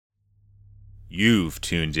You've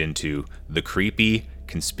tuned into the Creepy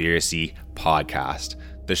Conspiracy Podcast,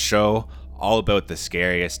 the show all about the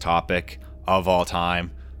scariest topic of all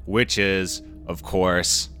time, which is, of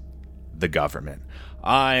course, the government.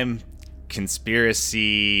 I'm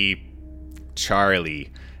Conspiracy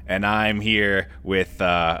Charlie, and I'm here with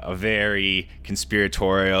a very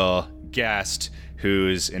conspiratorial guest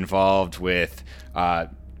who's involved with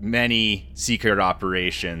many secret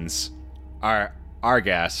operations. Our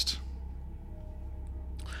guest.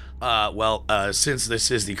 Since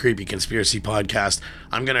this is the Creepy Conspiracy Podcast,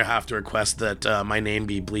 I'm going to have to request that my name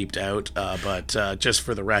be bleeped out, but just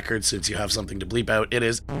for the record, since you have something to bleep out, it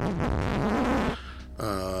is.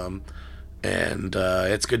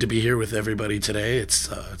 It's good to be here with everybody today. It's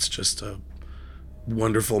just a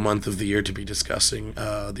wonderful month of the year to be discussing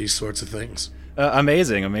these sorts of things.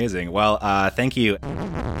 Amazing. Well, thank you.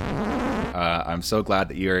 I'm so glad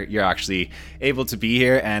that you're actually able to be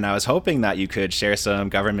here, and I was hoping that you could share some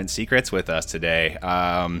government secrets with us today.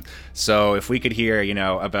 So if we could hear,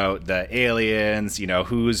 about the aliens,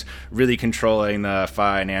 who's really controlling the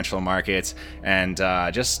financial markets, and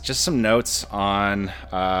just some notes on.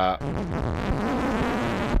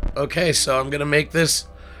 Okay, so I'm gonna make this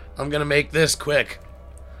quick.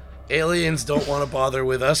 Aliens don't want to bother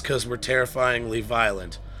with us because we're terrifyingly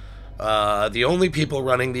violent. The only people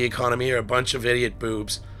running the economy are a bunch of idiot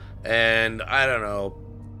boobs, and I don't know.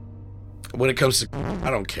 When it comes to, I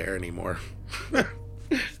don't care anymore.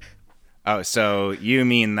 Oh, so you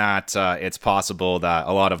mean that it's possible that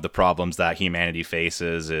a lot of the problems that humanity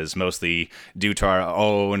faces is mostly due to our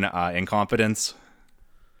own incompetence?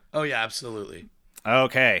 Oh yeah, absolutely.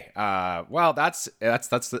 Okay. Well, that's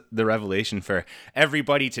the revelation for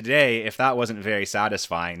everybody today. If that wasn't very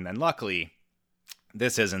satisfying, then luckily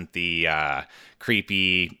this isn't the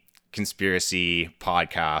Creepy Conspiracy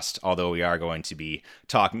Podcast, although we are going to be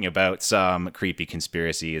talking about some creepy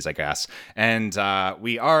conspiracies, I guess. And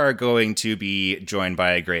we are going to be joined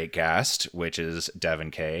by a great guest, which is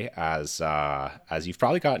Devin Kay, as you've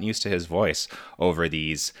probably gotten used to his voice over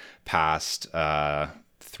these past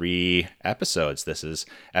 3 episodes. This is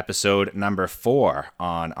episode number 4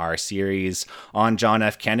 on our series on John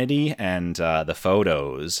F. Kennedy and the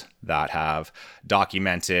photos that have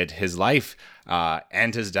documented his life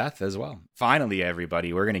and his death as well. Finally,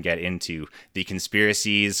 everybody, we're going to get into the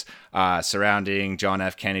conspiracies surrounding John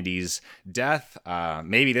F. Kennedy's death.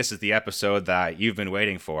 Maybe this is the episode that you've been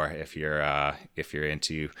waiting for if you're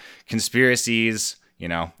into conspiracies.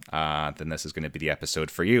 Then this is going to be the episode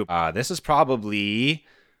for you. This is probably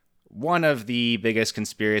one of the biggest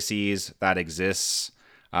conspiracies that exists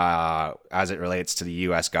as it relates to the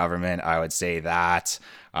U.S. government. I would say that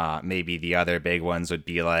maybe the other big ones would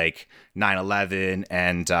be like 9/11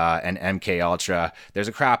 and MK Ultra. There's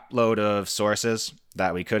a crap load of sources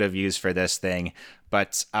that we could have used for this thing,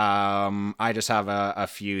 but I just have a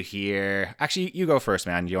few here. Actually, you go first,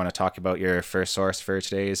 man. Do you want to talk about your first source for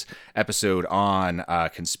today's episode on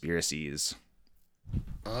conspiracies?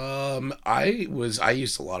 I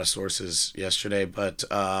used a lot of sources yesterday, but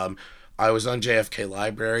I was on JFK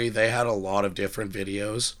Library. They had a lot of different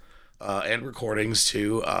videos and recordings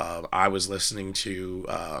too. I was listening to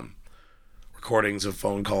recordings of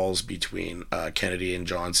phone calls between Kennedy and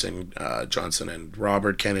Johnson and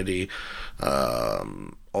Robert Kennedy,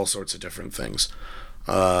 all sorts of different things.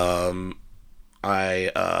 I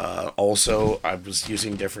was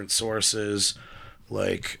using different sources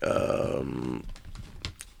like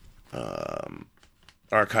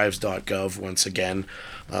archives.gov once again,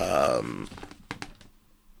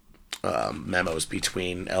 memos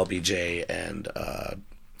between LBJ and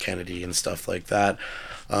Kennedy and stuff like that.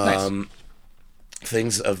 Nice.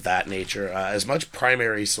 Things of that nature, as much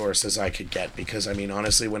primary source as I could get, because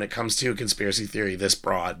honestly, when it comes to conspiracy theory this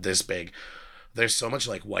broad, this big, there's so much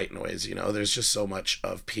like white noise, there's just so much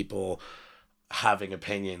of people having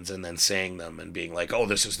opinions and then saying them and being like, oh,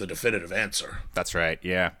 this is the definitive answer. That's right.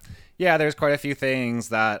 Yeah, there's quite a few things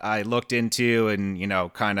that I looked into and,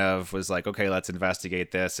 kind of was like, okay, let's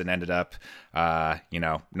investigate this, and ended up,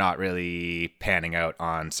 not really panning out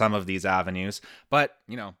on some of these avenues. But,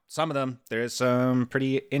 some of them, there's some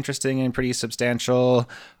pretty interesting and pretty substantial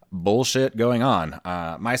bullshit going on.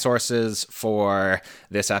 My sources for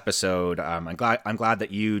this episode, I'm glad that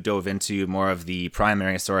you dove into more of the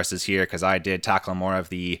primary sources here, because I did tackle more of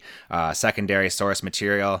the secondary source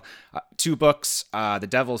material. 2 books, The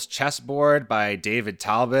Devil's Chessboard by David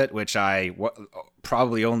Talbot, which I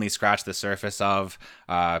probably only scratched the surface of.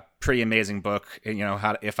 Pretty amazing book.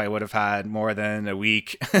 If I would have had more than a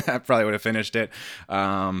week, I probably would have finished it.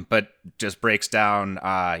 But just breaks down,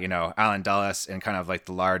 Alan Dulles and kind of like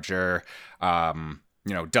the larger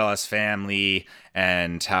Dulles family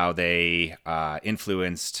and how they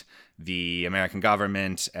influenced the American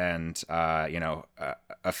government and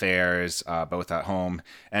affairs both at home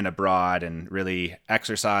and abroad, and really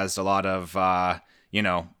exercised a lot of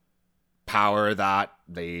power that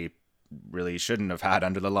they really shouldn't have had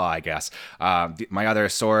under the law, I guess. My other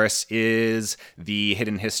source is The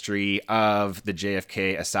Hidden History of the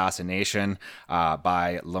JFK Assassination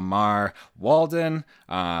by Lamar Walden.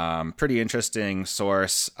 Pretty interesting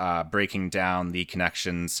source, breaking down the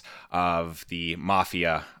connections of the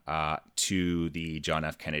mafia to the John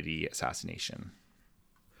F. Kennedy assassination.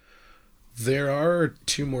 There are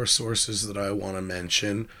two more sources that I want to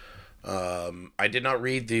mention. I did not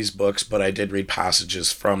read these books, but I did read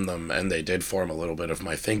passages from them, and they did form a little bit of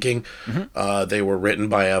my thinking. They were written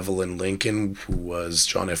by Evelyn Lincoln, who was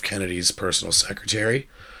John F. Kennedy's personal secretary,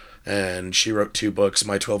 and she wrote two books,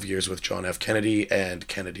 My 12 Years with John F. Kennedy and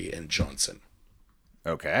Kennedy and Johnson.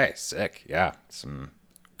 Okay, sick. Yeah, some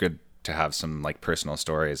good to have some personal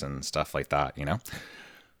stories and stuff like that,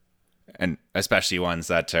 and especially ones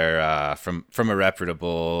that are from a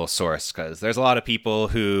reputable source, because there's a lot of people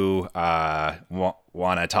who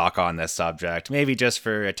want to talk on this subject, maybe just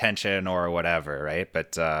for attention or whatever, right?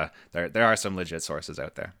 But there are some legit sources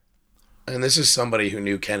out there. And this is somebody who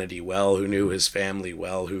knew Kennedy well, who knew his family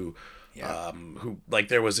well, who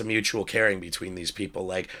there was a mutual caring between these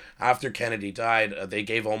people. After Kennedy died, they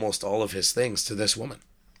gave almost all of his things to this woman.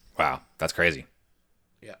 Wow, that's crazy.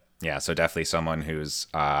 Yeah, so definitely someone whose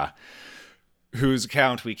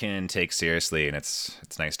account we can take seriously, and it's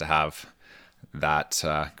nice to have that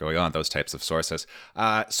going on, those types of sources.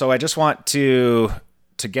 So I just want to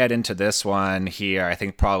get into this one here. I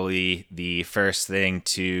think probably the first thing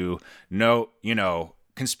to note,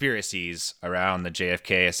 conspiracies around the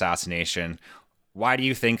JFK assassination. Why do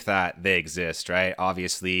you think that they exist, right?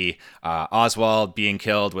 Obviously, Oswald being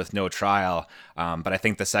killed with no trial, but I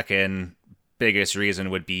think the second biggest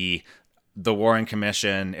reason would be the Warren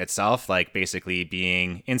Commission itself, basically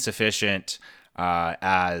being insufficient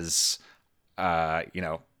as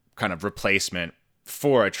kind of replacement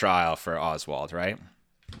for a trial for Oswald, right?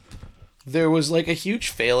 There was a huge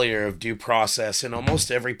failure of due process in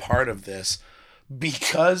almost every part of this,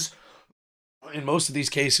 because in most of these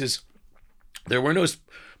cases there were no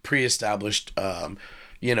pre-established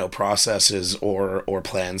processes or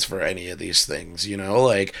plans for any of these things.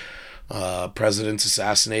 Presidents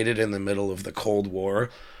assassinated in the middle of the Cold War.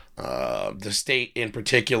 The state in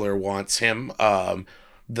particular wants him.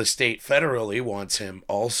 The state federally wants him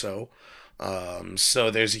also.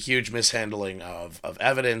 So there's a huge mishandling of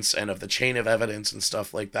evidence and of the chain of evidence and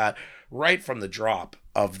stuff like that, right from the drop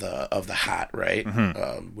of the hat, right?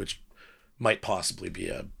 Which might possibly be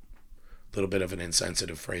a little bit of an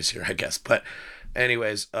insensitive phrase here, I guess. But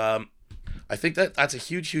anyways, I think that's a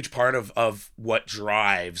huge part of what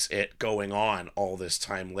drives it going on all this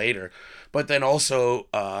time later. But then also,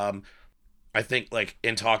 I think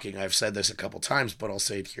in talking, I've said this a couple times, but I'll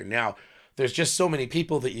say it here now. There's just so many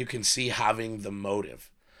people that you can see having the motive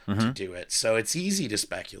to do it. So it's easy to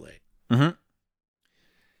speculate.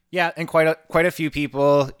 Yeah, and quite a few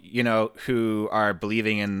people, who are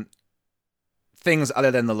believing in things other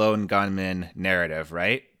than the lone gunman narrative,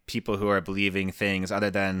 right? People who are believing things other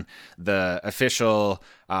than the official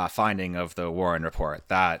finding of the Warren report,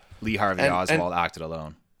 that Lee Harvey Oswald acted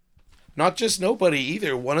alone. Not just nobody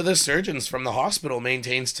either. One of the surgeons from the hospital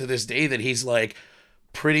maintains to this day that he's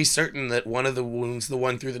pretty certain that one of the wounds, the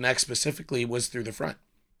one through the neck specifically, was through the front.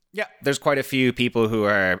 Yeah, there's quite a few people who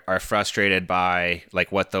are frustrated by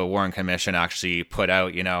what the Warren Commission actually put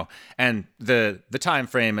out, and the time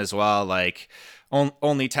frame as well,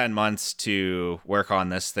 only 10 months to work on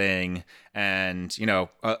this thing, and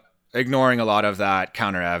ignoring a lot of that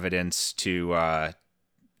counter evidence to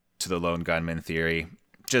the lone gunman theory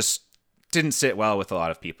just didn't sit well with a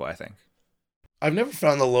lot of people, I think. I've never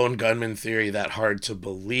found the lone gunman theory that hard to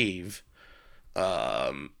believe.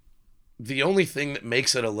 The only thing that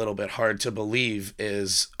makes it a little bit hard to believe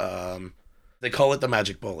is they call it the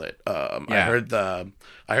magic bullet. I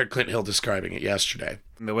heard Clint Hill describing it yesterday.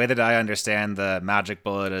 The way that I understand the magic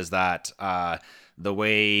bullet is that the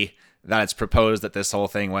way that it's proposed that this whole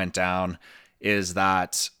thing went down is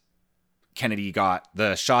that Kennedy got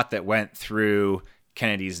the shot that went through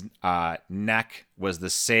Kennedy's neck was the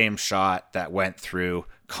same shot that went through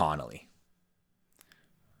Connolly.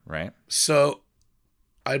 Right? So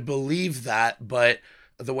I believe that, but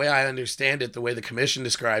the way I understand it, the way the commission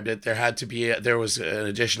described it, there was an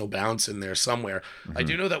additional bounce in there somewhere. I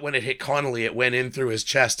do know that when it hit Connolly, it went in through his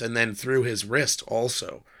chest and then through his wrist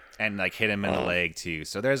also. and like hit him in the leg too.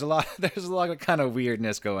 So there's a lot of kind of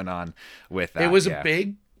weirdness going on with that. It was a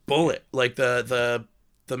big bullet. Like the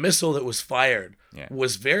missile that was fired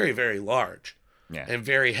was very, very large and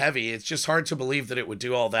very heavy. It's just hard to believe that it would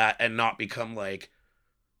do all that and not become like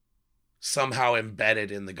somehow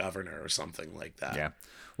embedded in the governor or something like that. Yeah.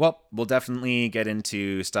 Well, we'll definitely get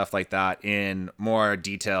into stuff like that in more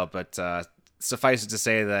detail, but suffice it to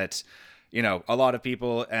say that, you know, a lot of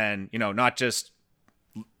people, and, you know, not just,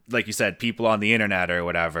 like you said, people on the internet or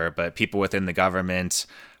whatever, but people within the government,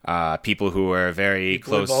 people who were very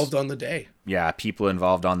close. Involved on the day. Yeah, people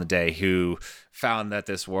involved on the day who found that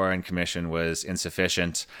this Warren Commission was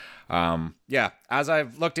insufficient. As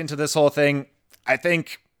I've looked into this whole thing, I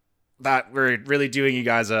think that we're really doing you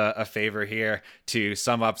guys a favor here to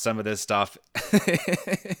sum up some of this stuff.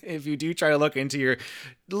 If you do try to look into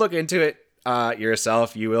it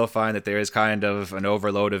yourself, you will find that there is kind of an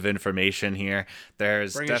overload of information here.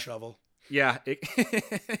 Bring a shovel. Yeah,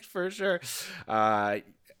 for sure. And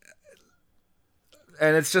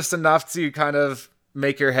it's just enough to kind of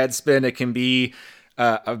make your head spin. It can be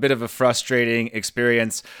a bit of a frustrating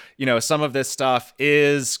experience. You know, some of this stuff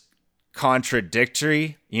is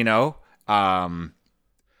contradictory, you know, and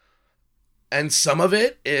some of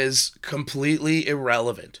it is completely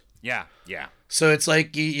irrelevant. Yeah. So it's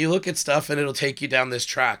like you look at stuff and it'll take you down this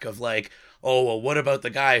track of like, oh, well, what about the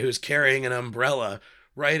guy who's carrying an umbrella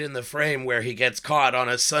right in the frame where he gets caught on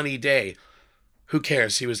a sunny day? Who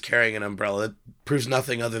cares? He was carrying an umbrella. It proves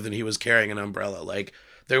nothing other than he was carrying an umbrella. Like,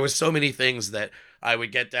 there was so many things that I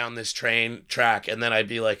would get down this train track and then I'd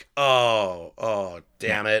be like, oh,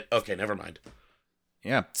 damn it. Okay, never mind.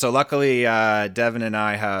 Yeah. So luckily, Devin and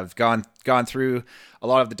I have gone through a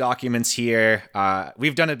lot of the documents here.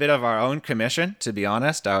 We've done a bit of our own commission, to be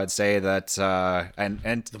honest. I would say that,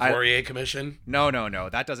 and the Fourier Commission. No,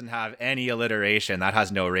 that doesn't have any alliteration. That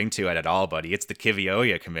has no ring to it at all, buddy. It's the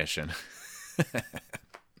Kivioya Commission.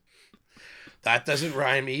 That doesn't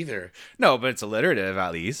rhyme either. No, but it's alliterative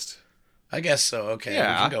at least. I guess so. Okay,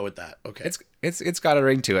 yeah. We can go with that. Okay, it's got a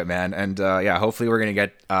ring to it, man. And hopefully we're gonna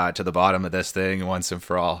get to the bottom of this thing once and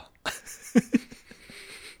for all.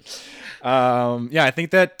 I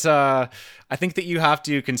think that you have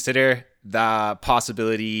to consider the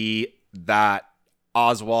possibility that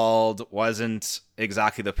Oswald wasn't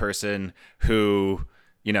exactly the person who,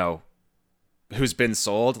 you know, who's been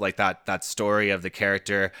sold, like that story of the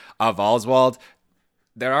character of Oswald.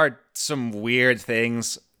 There are some weird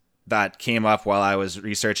things that came up while I was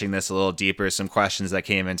researching this a little deeper, some questions that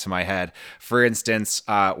came into my head. For instance,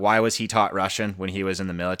 why was he taught Russian when he was in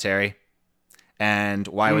the military? And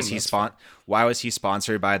why was he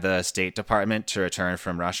sponsored by the State Department to return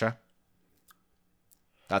from Russia?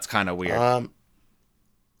 That's kind of weird.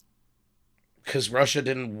 Because Russia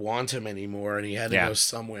didn't want him anymore and he had to go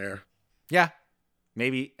somewhere. Yeah.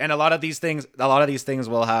 Maybe. And a lot of these things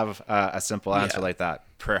will have a simple answer like that.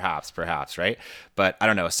 Perhaps, right? But I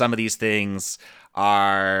don't know. Some of these things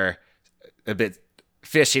are a bit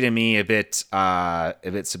fishy to me, a bit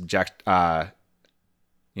subject.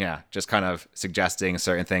 Just kind of suggesting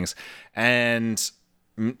certain things. And,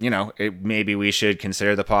 you know, maybe we should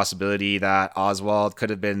consider the possibility that Oswald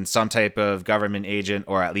could have been some type of government agent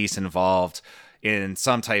or at least involved in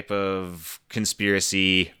some type of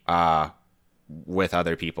conspiracy with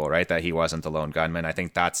other people, right? That he wasn't the lone gunman. I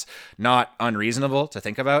think that's not unreasonable to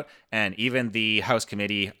think about. And even the House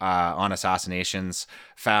Committee on Assassinations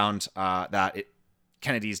found that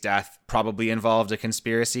Kennedy's death probably involved a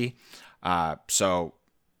conspiracy. So,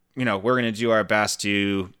 you know, we're going to do our best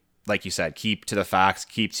to, like you said, keep to the facts,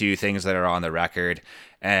 keep to things that are on the record,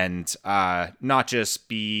 and not just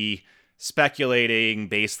be speculating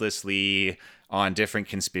baselessly on different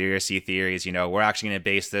conspiracy theories. You know, we're actually going to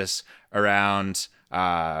base this around,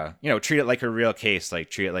 treat it like a real case,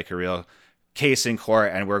 in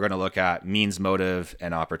court. And we're going to look at means, motive,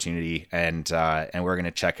 and opportunity. And we're going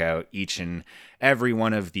to check out each and every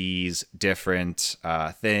one of these different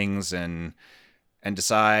things and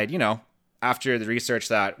decide, you know, after the research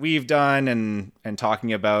that we've done and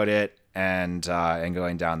talking about it and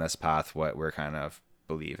going down this path, what we're kind of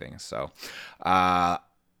believing. So,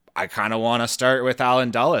 I kind of want to start with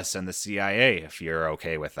Allen Dulles and the CIA, if you're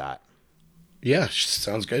okay with that. Yeah,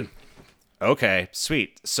 sounds good. Okay,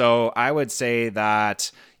 sweet. So I would say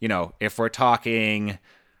that, you know, if we're talking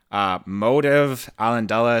motive, Allen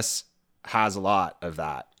Dulles has a lot of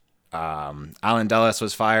that. Allen Dulles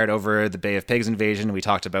was fired over the Bay of Pigs invasion. We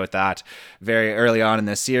talked about that very early on in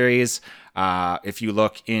this series. If you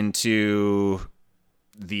look into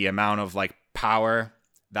the amount of like power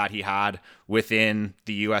that he had within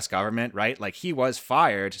the U.S. government, right? Like, he was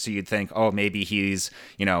fired, so you'd think, oh, maybe he's,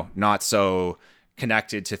 not so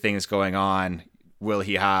connected to things going on. Will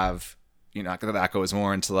he have, that goes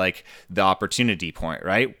more into like the opportunity point,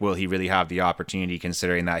 right? Will he really have the opportunity,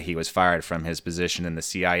 considering that he was fired from his position in the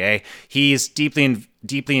CIA? He's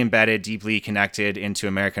deeply embedded, deeply connected into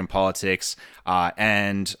American politics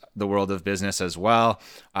and the world of business as well.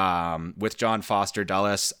 With John Foster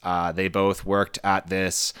Dulles, they both worked at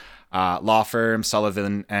this law firm,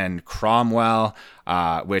 Sullivan and Cromwell,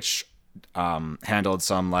 which handled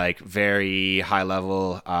some like very high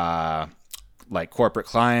level like corporate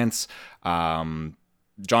clients. John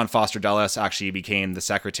Foster Dulles actually became the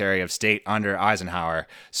Secretary of State under Eisenhower.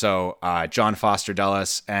 So John Foster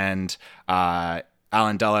Dulles and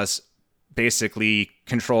Allen Dulles basically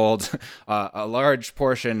controlled a large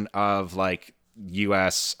portion of like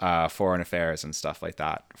U.S. Foreign affairs and stuff like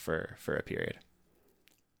that for a period.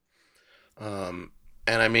 And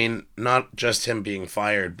I mean, not just him being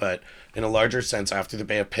fired, but in a larger sense, after the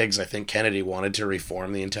Bay of Pigs, I think Kennedy wanted to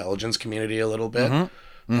reform the intelligence community a little bit.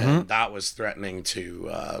 And that was threatening to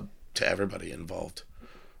everybody involved.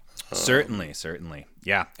 Certainly.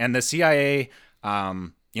 Yeah. And the CIA,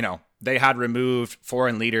 they had removed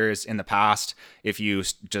foreign leaders in the past. If you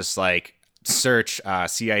just like search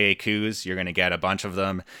CIA coups, you're going to get a bunch of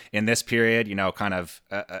them in this period, kind of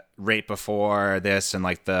right before this in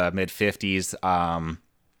like the mid 50s.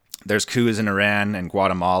 There's coups in Iran and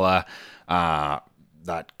Guatemala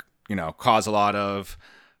that, cause a lot of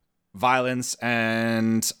violence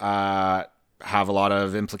and have a lot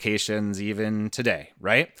of implications even today,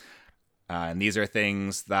 right? And these are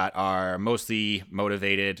things that are mostly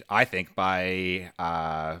motivated, I think, by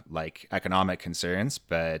like economic concerns,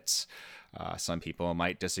 but some people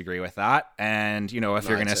might disagree with that. And, if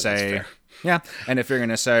you're going to say, and if you're going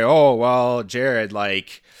to say, oh, well, Jared,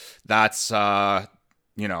 like that's, that's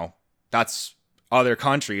other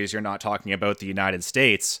countries, you're not talking about the United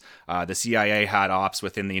States. The CIA had ops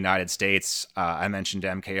within the United States. I mentioned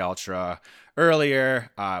MK Ultra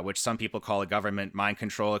earlier, which some people call a government mind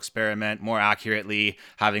control experiment. More accurately,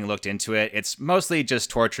 having looked into it, it's mostly just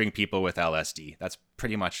torturing people with LSD. That's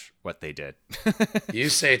pretty much what they did. You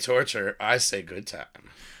say torture, I say good time.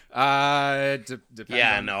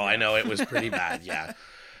 Depends I know it was pretty bad. Yeah,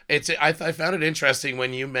 I found it interesting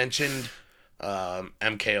when you mentioned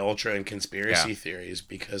MK Ultra and conspiracy theories,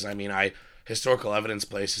 because I mean, historical evidence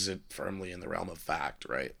places it firmly in the realm of fact,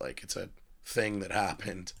 right? Like, it's a thing that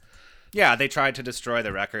happened. Yeah, they tried to destroy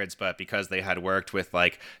the records, but because they had worked with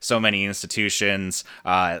like so many institutions,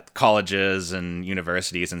 colleges and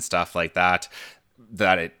universities and stuff like that,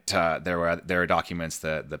 there were documents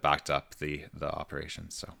that backed up the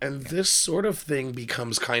operations. So, and this sort of thing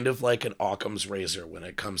becomes kind of like an Occam's razor when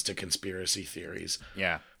it comes to conspiracy theories.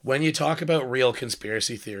 Yeah. When you talk about real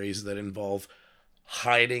conspiracy theories that involve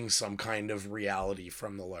hiding some kind of reality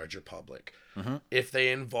from the larger public, if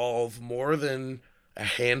they involve more than a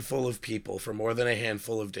handful of people for more than a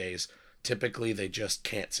handful of days, typically they just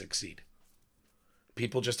can't succeed.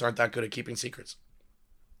 People just aren't that good at keeping secrets.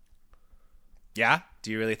 Yeah?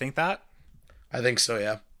 Do you really think that? I think so,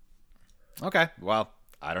 yeah. Okay. Well,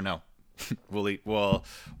 I don't know. We'll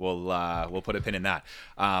put a pin in that.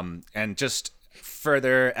 And just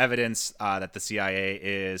further evidence that the CIA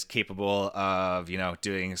is capable of,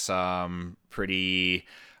 doing some pretty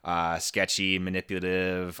sketchy,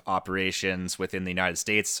 manipulative operations within the United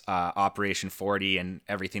States. Operation 40 and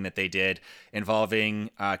everything that they did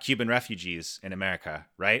involving Cuban refugees in America,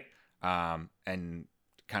 right? And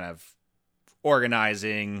kind of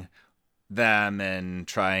organizing them and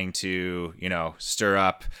trying to, stir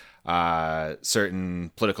up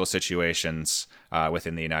certain political situations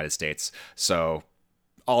within the United States. So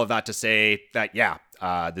all of that to say that,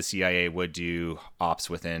 the CIA would do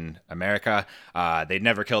ops within America. They'd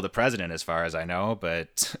never kill the president, as far as I know,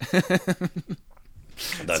 but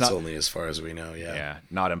that's only as far as we know. Yeah,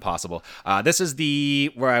 not impossible. This is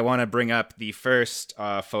where I want to bring up the first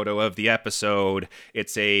photo of the episode.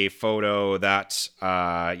 It's a photo that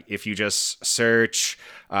if you just search,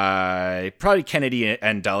 probably Kennedy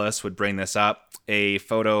and Dulles would bring this up. A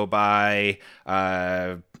photo by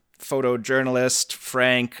photojournalist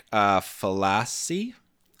Frank Falassi.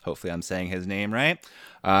 Hopefully I'm saying his name right.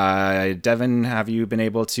 Devin, have you been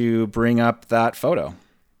able to bring up that photo?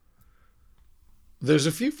 There's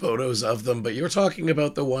a few photos of them, but you're talking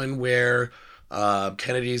about the one where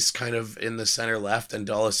Kennedy's kind of in the center left and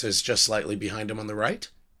Dulles is just slightly behind him on the right?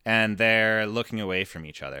 And they're looking away from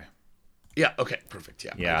each other. Yeah. Okay. Perfect.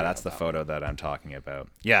 Yeah. Yeah, that's the photo that I'm talking about.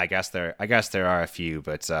 Yeah, I guess there are a few,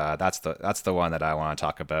 but that's the one that I want to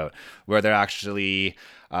talk about, where they're actually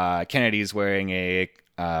Kennedy's wearing a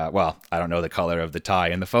well, I don't know the color of the tie.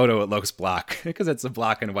 In the photo, it looks black because it's a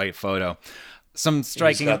black and white photo. Some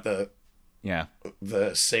striking. He's got yeah,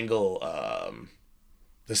 the single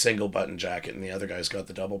button jacket, and the other guy's got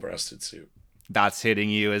the double-breasted suit. That's hitting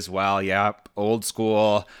you as well. Yep. Old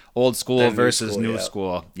school versus new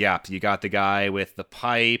school. Yep. You got the guy with the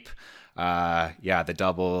pipe. The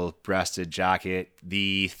double-breasted jacket,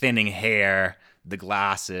 the thinning hair, the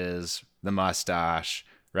glasses, the mustache,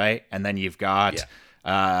 right? And then you've got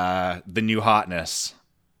the new hotness,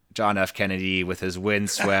 John F. Kennedy with his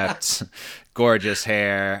windswept, gorgeous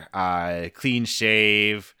hair, clean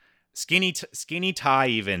shave, skinny tie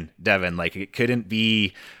even, Devin. Like, it couldn't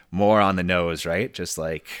be more on the nose, right? Just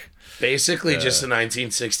like basically just a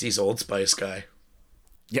 1960s Old Spice guy.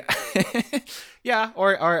 Yeah. Yeah,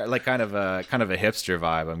 or like kind of a hipster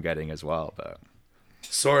vibe I'm getting as well, but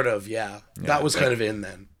sort of, yeah. That was kind of in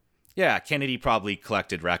then. Yeah, Kennedy probably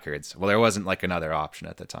collected records. Well, there wasn't like another option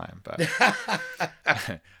at the time, but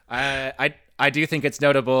I do think it's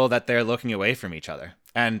notable that they're looking away from each other,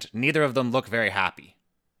 and neither of them look very happy.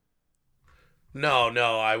 No,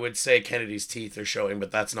 I would say Kennedy's teeth are showing, but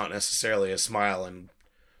that's not necessarily a smile. And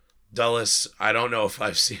Dulles, I don't know if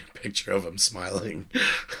I've seen a picture of him smiling.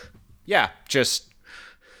 Yeah, just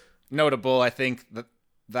notable. I think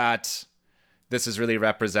that this is really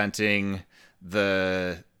representing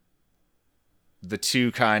the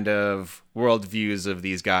two kind of worldviews of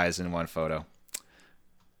these guys in one photo.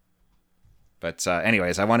 But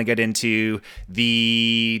anyways, I want to get into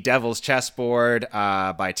the Devil's Chessboard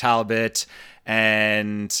by Talbot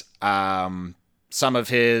and some of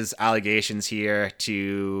his allegations here,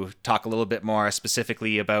 to talk a little bit more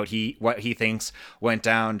specifically about what he thinks went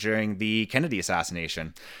down during the Kennedy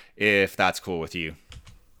assassination, if that's cool with you.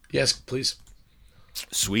 Yes, please.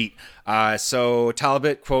 Sweet. So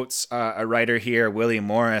Talbot quotes a writer here, William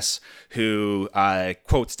Morris, who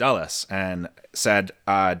quotes Dulles and said,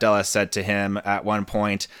 Dulles said to him at one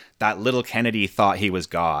point that little Kennedy thought he was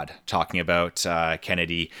God, talking about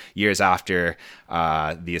Kennedy years after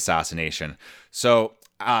the assassination. So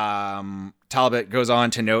Talbot goes on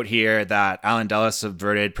to note here that Allen Dulles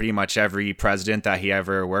subverted pretty much every president that he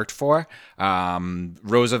ever worked for.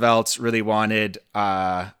 Roosevelt really wanted,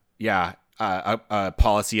 a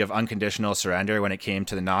policy of unconditional surrender when it came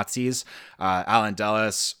to the Nazis. Allen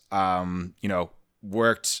Dulles,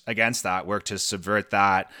 worked against that, worked to subvert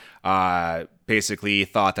that, basically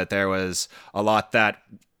thought that there was a lot that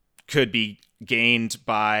could be gained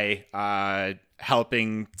by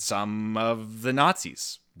helping some of the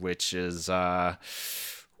Nazis, which is, I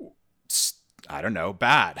don't know,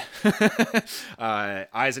 bad.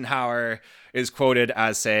 Eisenhower is quoted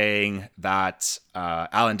as saying that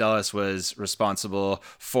Allen Dulles was responsible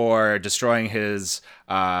for destroying his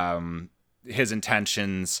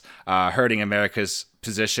intentions, hurting America's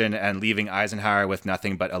position, and leaving Eisenhower with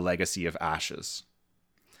nothing but a legacy of ashes.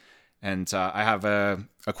 And I have a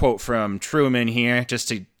quote from Truman here, just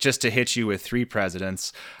to hit you with three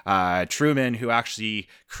presidents. Truman, who actually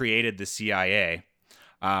created the CIA,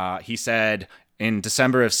 he said in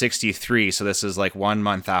December of '63, so this is like 1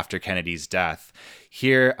 month after Kennedy's death,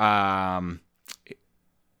 here,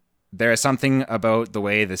 there is something about the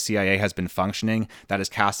way the CIA has been functioning that is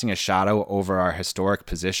casting a shadow over our historic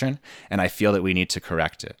position, and I feel that we need to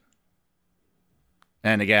correct it.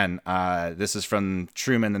 And again, this is from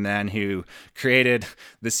Truman, the man who created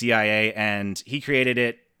the CIA, and he created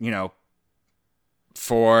it,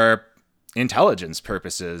 for intelligence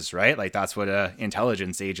purposes, right? Like, that's what an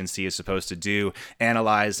intelligence agency is supposed to do: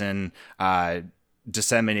 analyze and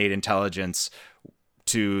disseminate intelligence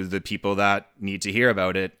to the people that need to hear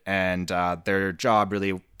about it. And their job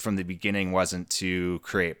really from the beginning wasn't to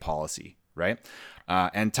create policy, right?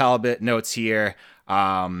 And Talbot notes here,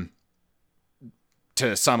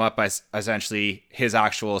 to sum up essentially his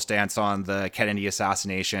actual stance on the Kennedy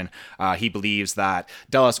assassination, he believes that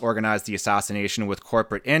Dulles organized the assassination with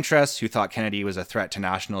corporate interests who thought Kennedy was a threat to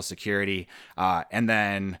national security, and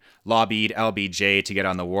then lobbied LBJ to get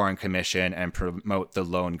on the Warren Commission and promote the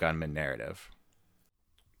lone gunman narrative.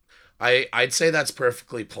 I'd say that's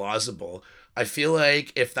perfectly plausible. I feel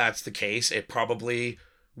like if that's the case, it probably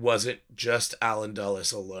wasn't just Allen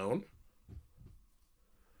Dulles alone.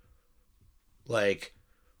 Like,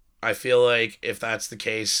 I feel like if that's the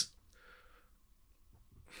case,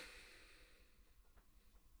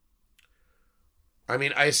 I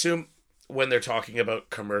mean, I assume when they're talking about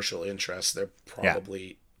commercial interests, they're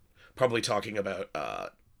probably talking about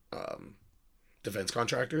defense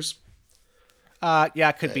contractors. Yeah,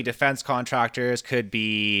 it could be defense contractors, could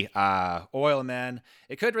be oil men.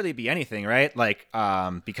 It could really be anything, right? Like,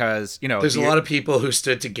 because, there's a lot of people who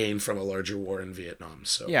stood to gain from a larger war in Vietnam.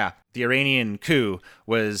 So yeah, the Iranian coup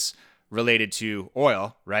was related to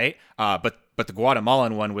oil, right? But the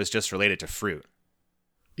Guatemalan one was just related to fruit.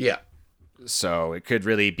 Yeah. So it could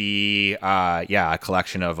really be, a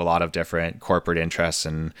collection of a lot of different corporate interests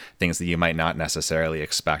and things that you might not necessarily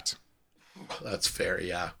expect. That's fair,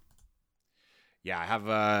 yeah. Yeah, I have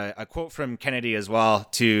a quote from Kennedy as well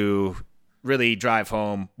to really drive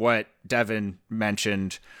home what Devin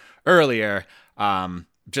mentioned earlier.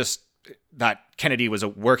 Just that Kennedy was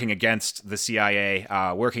working against the CIA,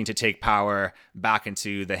 working to take power back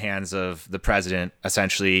into the hands of the president,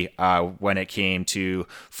 essentially, when it came to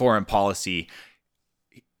foreign policy.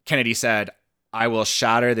 Kennedy said, "I will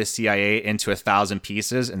shatter the CIA into 1,000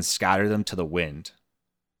 pieces and scatter them to the wind."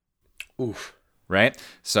 Oof. Right?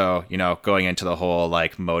 So, going into the whole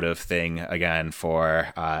like motive thing again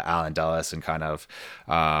for Allen Dulles and kind of,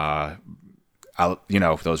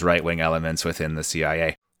 those right-wing elements within the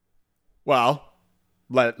CIA. Well,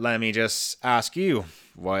 let me just ask you,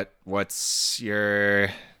 what's your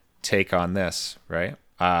take on this, right?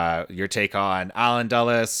 Your take on Allen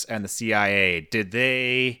Dulles and the CIA. Did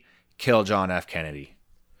they kill John F. Kennedy?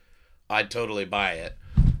 I'd totally buy it.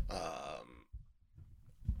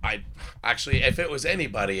 Actually, if it was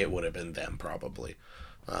anybody, it would have been them, probably.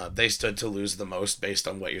 They stood to lose the most based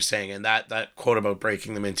on what you're saying. And that quote about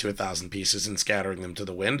breaking them into 1,000 pieces and scattering them to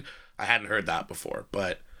the wind, I hadn't heard that before.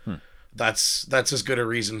 But that's as good a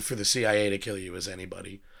reason for the CIA to kill you as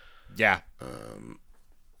anybody. Yeah.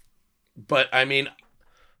 But, I mean,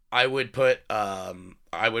 I would put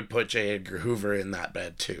J. Edgar Hoover in that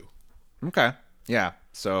bed, too. Okay. Yeah.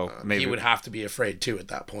 So maybe he would have to be afraid, too, at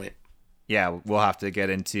that point. Yeah, we'll have to get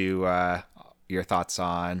into your thoughts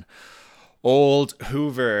on old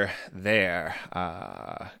Hoover there,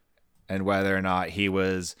 and whether or not he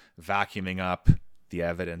was vacuuming up the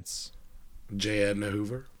evidence. J. Edgar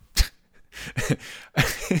Hoover?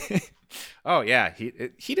 Oh yeah,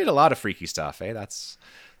 he did a lot of freaky stuff. That's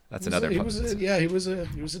another. He was a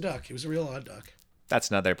duck. He was a real odd duck. That's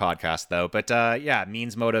another podcast, though. But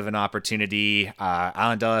means, motive, and opportunity.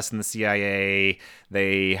 Allen Dulles and the CIA,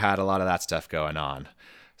 they had a lot of that stuff going on.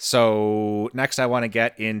 So next I want to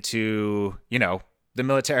get into, the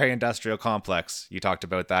military-industrial complex. You talked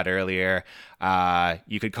about that earlier.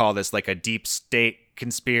 You could call this like a deep state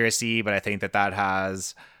conspiracy, but I think that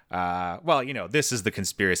has... this is the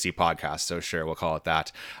conspiracy podcast, so sure, we'll call it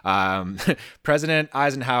that. President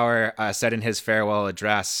Eisenhower said in his farewell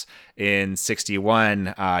address in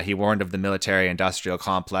 1961, he warned of the military-industrial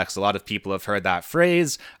complex. A lot of people have heard that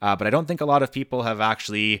phrase, but I don't think a lot of people have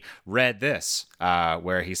actually read this,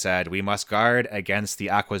 where he said, "We must guard against the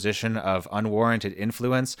acquisition of unwarranted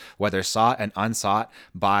influence, whether sought and unsought,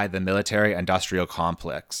 by the military-industrial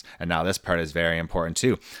complex." And now this part is very important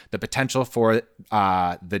too. "The potential for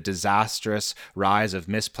the disastrous rise of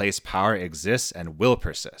misplaced power exists and will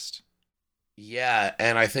persist." Yeah,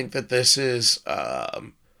 and I think that this is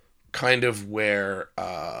kind of where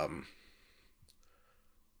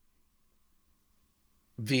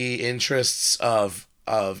the interests of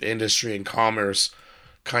industry and commerce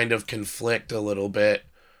kind of conflict a little bit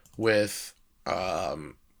with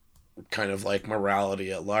kind of like morality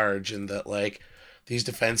at large, and that like these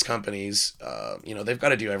defense companies, they've got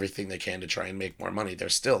to do everything they can to try and make more money. They're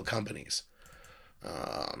still companies.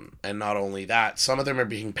 And not only that, some of them are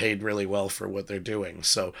being paid really well for what they're doing.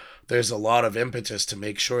 So there's a lot of impetus to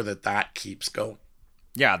make sure that keeps going.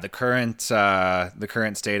 Yeah, the current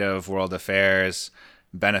state of world affairs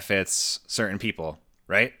benefits certain people,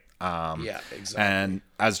 right? Yeah, exactly. And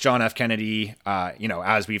as John F. Kennedy,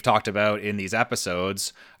 as we've talked about in these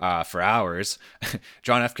episodes for hours,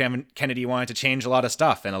 John F. Kennedy wanted to change a lot of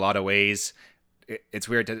stuff in a lot of ways. It's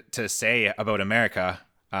weird to say about America,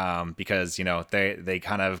 because, they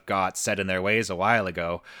kind of got set in their ways a while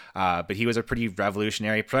ago. But he was a pretty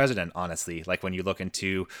revolutionary president, honestly, like when you look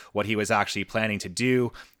into what he was actually planning to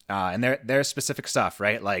do. And there's specific stuff,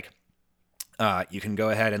 right? Like, you can go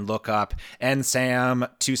ahead and look up NSAM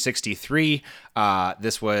 263.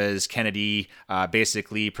 This was Kennedy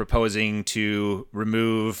basically proposing to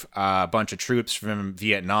remove a bunch of troops from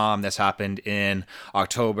Vietnam. This happened in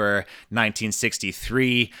October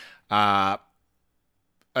 1963.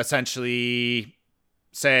 Essentially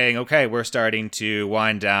saying, okay, we're starting to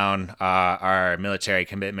wind down our military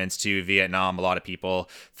commitments to Vietnam. A lot of people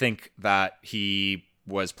think that he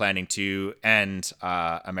was planning to end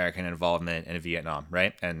American involvement in Vietnam,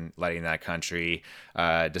 right? And letting that country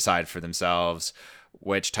decide for themselves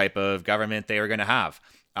which type of government they were going to have.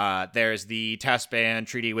 There's the test ban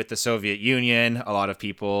treaty with the Soviet Union. A lot of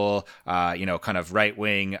people, kind of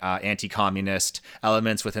right-wing anti-communist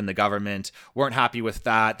elements within the government weren't happy with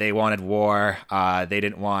that. They wanted war. They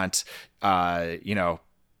didn't want,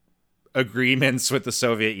 agreements with the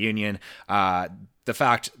Soviet Union. The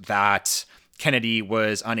fact that Kennedy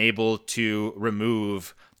was unable to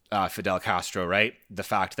remove Fidel Castro, right? The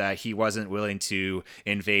fact that he wasn't willing to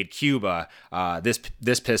invade Cuba,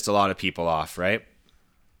 this pissed a lot of people off, right?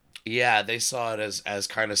 Yeah, they saw it as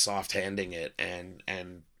kind of soft handing it and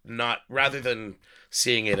not, rather than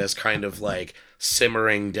seeing it as kind of like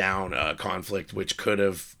simmering down a conflict which could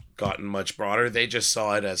have gotten much broader, they just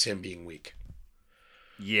saw it as him being weak.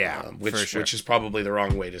 Yeah, which for sure. which is probably the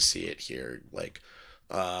wrong way to see it here. Like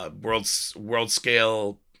world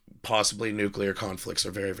scale, possibly nuclear conflicts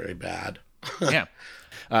are very, very bad. Yeah.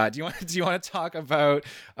 Do you want to talk about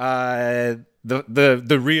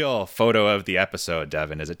the real photo of the episode,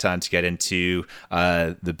 Devin? Is it time to get into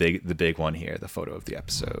the big one here, the photo of the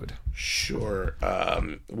episode? Sure.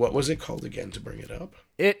 What was it called again, to bring it up?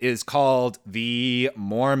 It is called the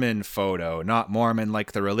Mormon photo. Not Mormon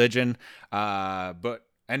like the religion,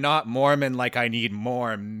 and not Mormon like I need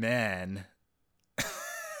more men.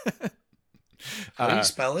 How do you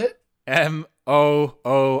spell it? Moorman.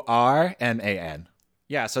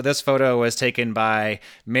 Yeah, so this photo was taken by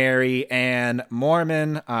Mary Ann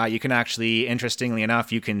Moorman. You can actually, interestingly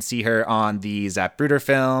enough, you can see her on the Zapruder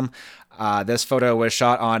film. This photo was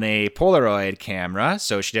shot on a Polaroid camera,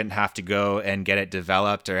 so she didn't have to go and get it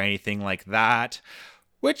developed or anything like that,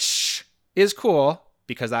 which is cool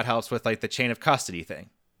because that helps with like the chain of custody thing.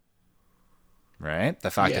 Right? The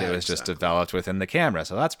fact that it was just developed within the camera.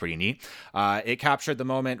 So that's pretty neat. It captured the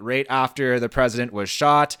moment right after the president was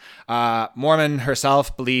shot. Moorman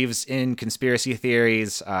herself believes in conspiracy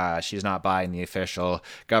theories. She's not buying the official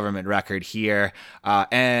government record here.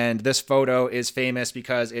 And this photo is famous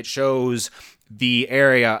because it shows the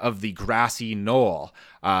area of the grassy knoll.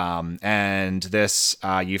 And this,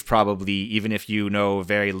 you've probably, even if you know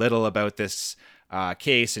very little about this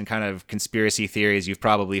case and kind of conspiracy theories, you've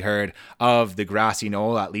probably heard of the grassy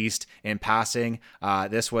knoll, at least in passing.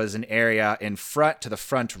 This was an area to the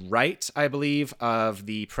front right, I believe, of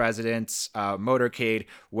the president's motorcade,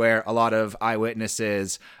 where a lot of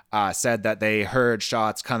eyewitnesses said that they heard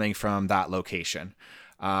shots coming from that location.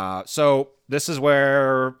 So this is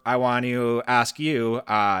where I want to ask you,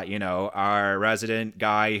 our resident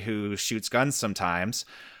guy who shoots guns sometimes,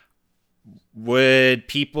 would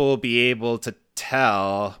people be able to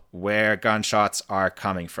tell where gunshots are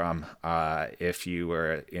coming from if you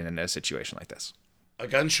were in a situation like this? A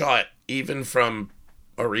gunshot, even from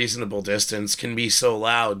a reasonable distance, can be so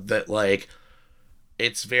loud that like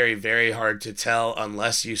it's very, very hard to tell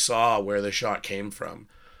unless you saw where the shot came from.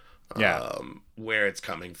 Where it's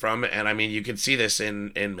coming from. And I mean, you can see this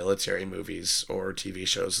in military movies or TV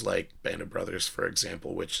shows like Band of Brothers, for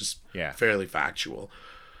example, which is fairly factual.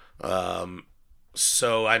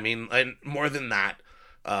 So, I mean, and more than that,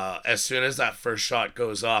 as soon as that first shot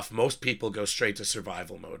goes off, most people go straight to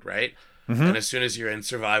survival mode, right? Mm-hmm. And as soon as you're in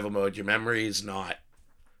survival mode, your memory it's not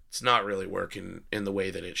really working in the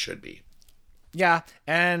way that it should be. Yeah,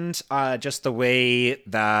 and just the way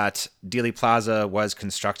that Dealey Plaza was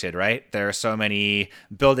constructed, right? There are so many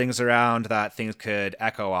buildings around that things could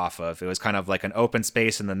echo off of. It was kind of like an open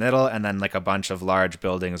space in the middle, and then like a bunch of large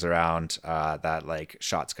buildings around that like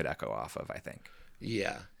shots could echo off of, I think.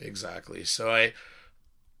 Yeah, exactly. So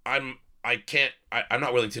I'm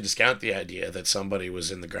not willing to discount the idea that somebody was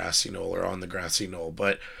in the grassy knoll or on the grassy knoll,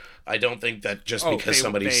 but I don't think that just because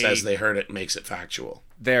somebody says they heard it makes it factual.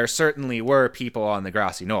 There certainly were people on the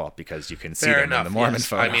grassy knoll because you can see them in the Mormon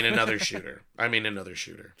photo. I mean another shooter.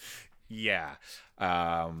 Yeah.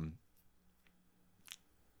 I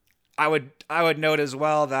would note as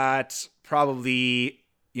well that probably,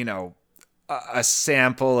 a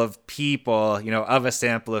sample of people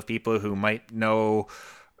who might know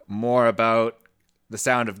more about the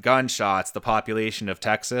sound of gunshots, the population of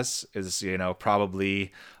Texas is,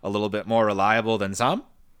 probably a little bit more reliable than some.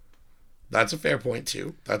 That's a fair point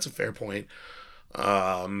too. But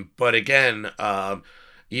again,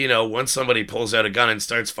 once somebody pulls out a gun and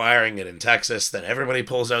starts firing it in Texas, then everybody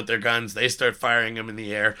pulls out their guns, they start firing them in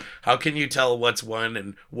the air. How can you tell what's one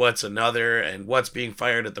and what's another and what's being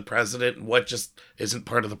fired at the president and what just isn't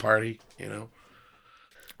part of the party,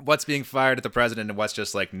 What's being fired at the president and what's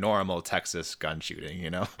just like normal Texas gun shooting,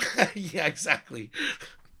 Yeah, exactly.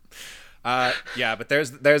 Yeah, but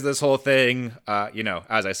there's this whole thing.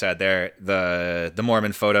 As I said, the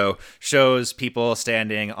Mormon photo shows people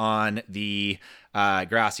standing on the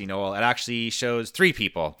grassy knoll. It actually shows 3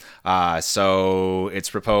 people. So it's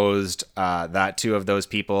proposed that 2 of those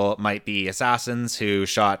people might be assassins who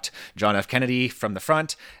shot John F. Kennedy from the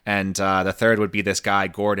front, and the third would be this guy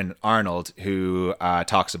Gordon Arnold, who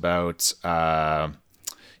talks about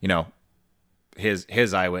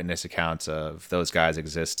his eyewitness accounts of those guys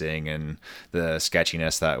existing and the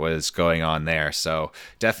sketchiness that was going on there. So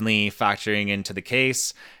definitely factoring into the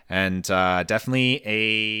case, and definitely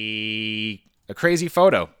a crazy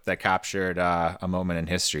photo that captured a moment in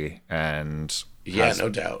history, and no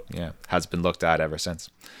doubt. Yeah, has been looked at ever since.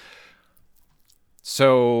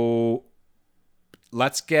 So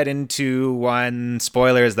let's get into one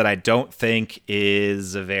spoilers that I don't think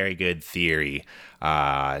is a very good theory.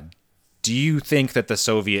 Do you think that the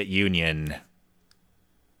Soviet Union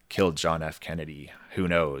killed John F. Kennedy? Who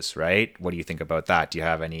knows, right? What do you think about that? Do you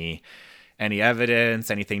have any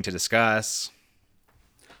evidence, anything to discuss?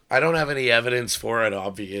 I don't have any evidence for it,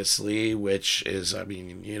 obviously, which is,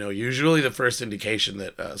 usually the first indication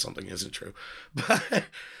that something isn't true. But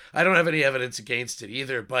I don't have any evidence against it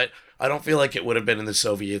either, but I don't feel like it would have been in the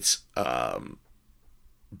Soviets'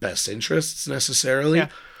 best interests necessarily.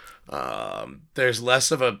 Yeah. There's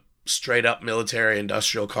less of a straight up military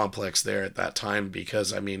industrial complex there at that time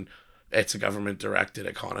because, it's a government directed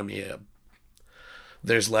economy.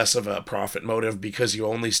 There's less of a profit motive because you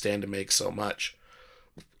only stand to make so much.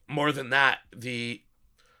 More than that, the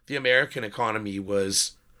American economy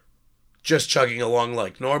was just chugging along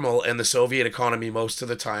like normal, and the Soviet economy most of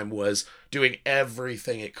the time was doing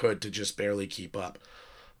everything it could to just barely keep up.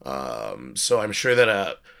 So I'm sure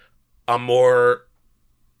that a more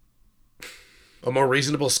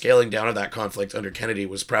reasonable scaling down of that conflict under Kennedy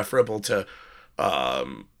was preferable to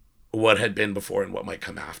what had been before and what might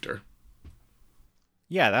come after.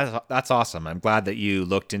 Yeah, that's awesome. I'm glad that you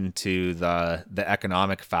looked into the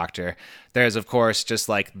economic factor. There's, of course, just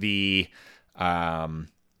like the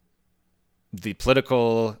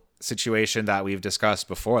political situation that we've discussed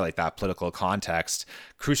before, like that political context.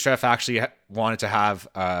 Khrushchev actually wanted to have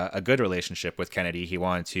a good relationship with Kennedy. He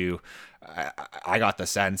wanted to, I got the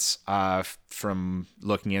sense from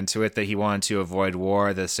looking into it that he wanted to avoid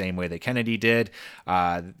war the same way that Kennedy did.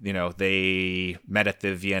 They met at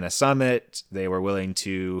the Vienna summit. They were willing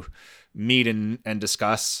to meet and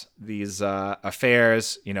discuss these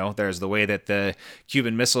affairs. There's the way that the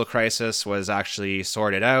Cuban Missile Crisis was actually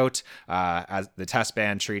sorted out, as the test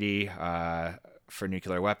ban treaty for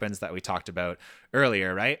nuclear weapons that we talked about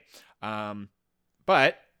earlier, right?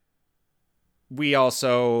 But we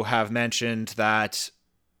also have mentioned that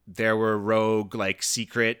there were rogue, like,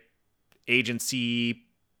 secret agency,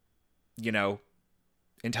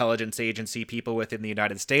 intelligence agency people within the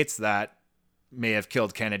United States that may have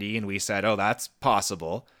killed Kennedy, and we said, oh, that's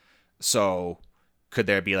possible. So could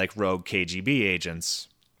there be like rogue KGB agents?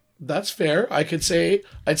 That's fair. I'd say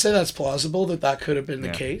that's plausible that could have been the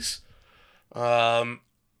case. That's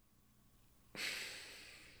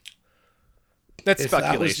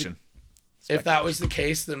speculation. If that was the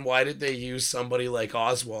case, then why did they use somebody like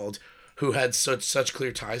Oswald, who had such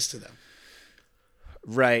clear ties to them?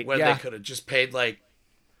 Right. When they could have just paid like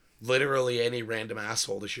literally any random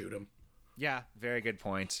asshole to shoot him. Yeah, very good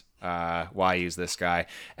point. Why use this guy?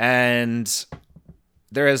 And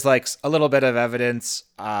there is like a little bit of evidence.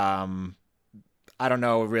 I don't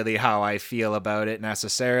know really how I feel about it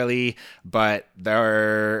necessarily, but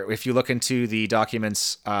if you look into the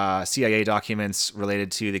documents, CIA documents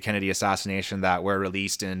related to the Kennedy assassination that were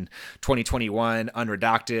released in 2021,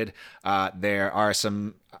 unredacted, there are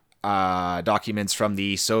some documents from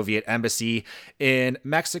the Soviet embassy in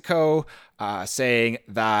Mexico saying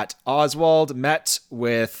that Oswald met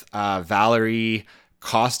with Valery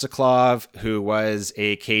Kostoklov, who was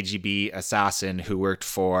a KGB assassin who worked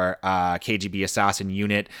for KGB assassin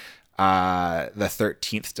unit, the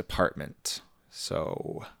 13th Department.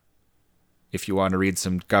 So if you want to read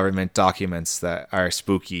some government documents that are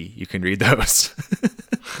spooky, you can read those.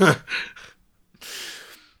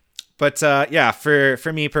 But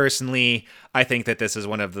for me personally, I think that this is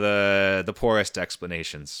one of the poorest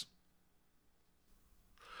explanations.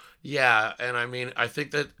 Yeah, and I think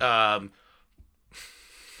that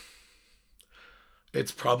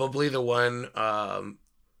it's probably the one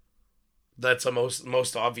that's a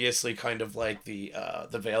most obviously kind of like the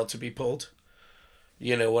veil to be pulled.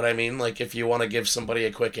 You know what I mean? Like if you want to give somebody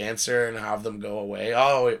a quick answer and have them go away,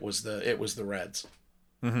 oh, it was the Reds.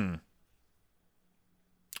 Mm-hmm.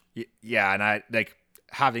 Yeah, and I like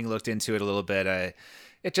having looked into it a little bit.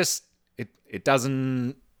 It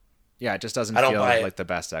doesn't Yeah, it just doesn't I don't feel buy it. like the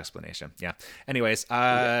best explanation. Yeah. Anyways,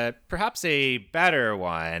 perhaps a better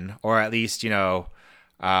one, or at least,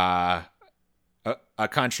 uh, a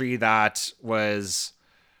country that was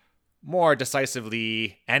more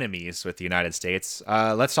decisively enemies with the United States.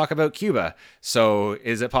 Let's talk about Cuba. So,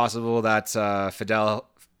 is it possible that Fidel,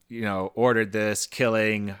 ordered this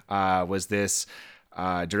killing? Was this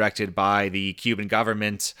directed by the Cuban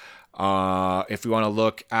government? If we want to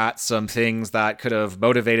look at some things that could have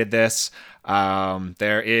motivated this,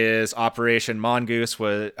 there is Operation Mongoose,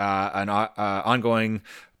 was an ongoing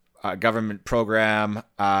government program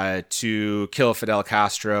to kill Fidel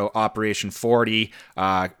Castro. Operation 40,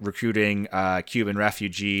 recruiting Cuban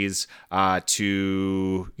refugees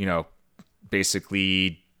to,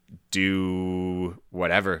 basically do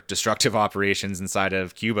whatever destructive operations inside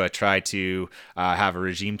of Cuba, try to have a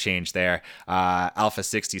regime change there. Alpha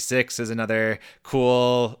 66 is another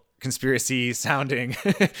cool conspiracy sounding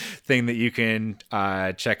thing that you can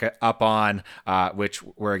check up on, which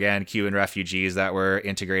were again Cuban refugees that were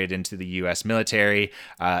integrated into the U.S. military,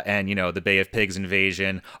 and the Bay of Pigs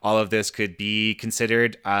invasion. All of this could be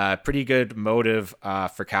considered a pretty good motive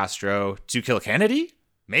for Castro to kill Kennedy,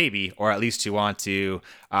 maybe, or at least to want to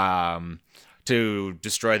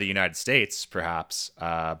destroy the United States, perhaps.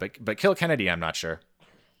 But kill Kennedy, I'm not sure.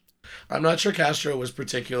 I'm not sure Castro was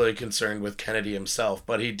particularly concerned with Kennedy himself,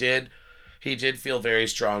 but he did feel very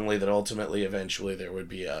strongly that ultimately, eventually, there would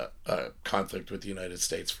be a conflict with the United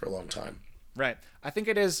States for a long time. Right. I think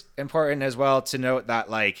it is important as well to note that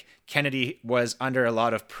Kennedy was under a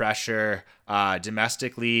lot of pressure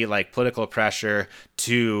domestically, political pressure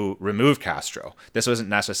to remove Castro. This wasn't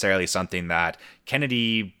necessarily something that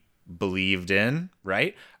Kennedy believed in,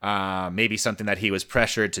 right? Maybe something that he was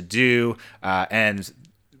pressured to do, and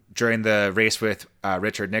during the race with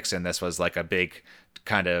Richard Nixon, this was a big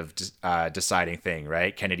kind of deciding thing,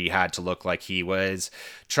 right? Kennedy had to look like he was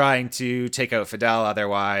trying to take out Fidel.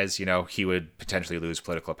 Otherwise, he would potentially lose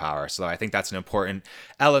political power. So I think that's an important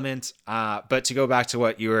element. But to go back to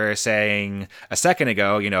what you were saying a second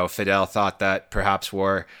ago, Fidel thought that perhaps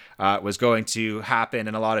war was going to happen.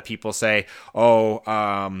 And a lot of people say,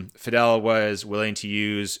 Fidel was willing to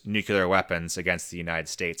use nuclear weapons against the United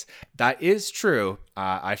States. That is true.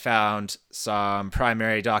 I found some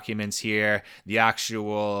primary documents here, the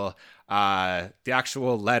actual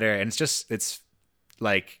letter, and it's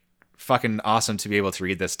fucking awesome to be able to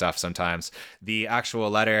read this stuff sometimes. The actual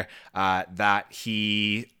letter that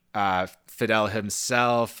Fidel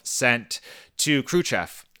himself sent to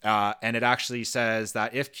Khrushchev. And it actually says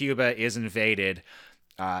that if Cuba is invaded,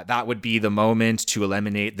 that would be the moment to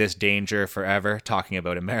eliminate this danger forever, talking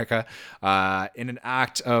about America. In an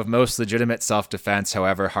act of most legitimate self-defense,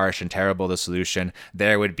 however harsh and terrible the solution,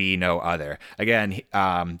 there would be no other. Again,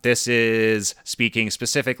 this is speaking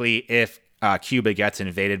specifically if Cuba gets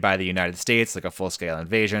invaded by the United States, like a full-scale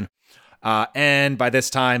invasion. And by this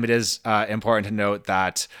time, it is important to note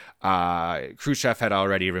that Khrushchev had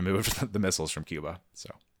already removed the missiles from Cuba. So,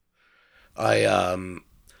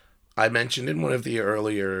 I mentioned in one of the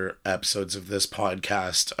earlier episodes of this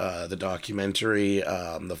podcast the documentary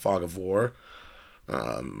The Fog of War.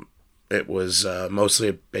 It was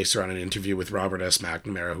mostly based around an interview with Robert S.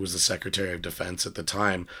 McNamara, who was the Secretary of Defense at the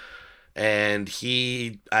time. And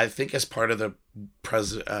he, I think, as part of the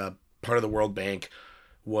World Bank,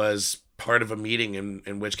 was part of a meeting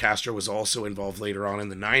in which Castro was also involved later on in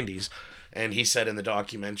the 90s. And he said in the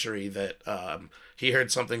documentary that he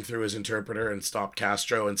heard something through his interpreter and stopped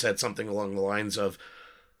Castro and said something along the lines of,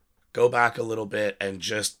 go back a little bit and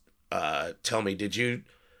just tell me,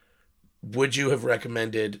 would you have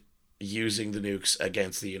recommended using the nukes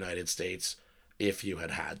against the United States if you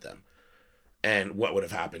had had them? And what would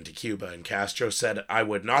have happened to Cuba? And Castro said, I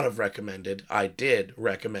would not have recommended. I did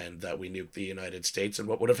recommend that we nuke the United States. And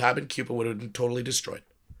what would have happened? Cuba would have been totally destroyed.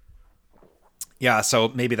 Yeah, so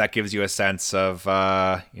maybe that gives you a sense of,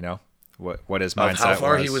 what his mindset was. How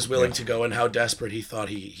far he was willing to go and how desperate he thought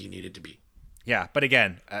he needed to be. Yeah, but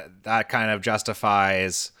again, that kind of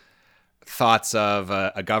justifies thoughts of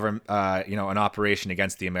a government, an operation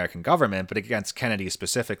against the American government, but against Kennedy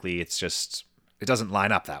specifically, it doesn't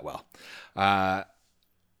line up that well.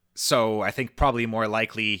 So I think probably more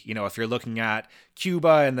likely, if you're looking at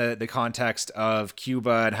Cuba and the context of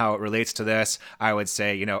Cuba and how it relates to this, I would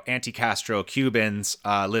say, anti-Castro Cubans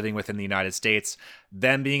living within the United States,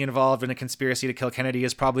 them being involved in a conspiracy to kill Kennedy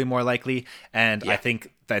is probably more likely. And yeah. I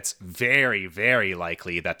think that's very, very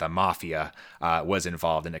likely that the mafia was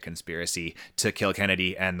involved in a conspiracy to kill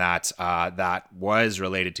Kennedy, and that that was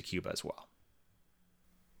related to Cuba as well.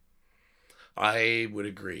 I would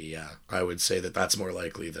agree, yeah. I would say that that's more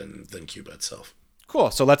likely than Cuba itself. Cool.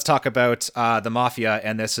 So let's talk about the mafia,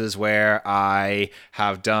 and this is where I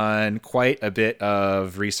have done quite a bit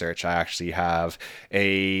of research. I actually have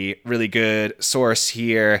a really good source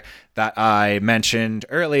here that I mentioned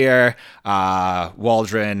earlier.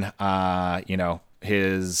 Waldron,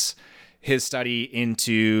 his study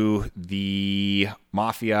into the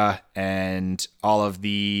mafia and all of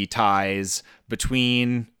the ties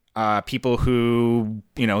between people who,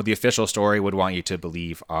 the official story would want you to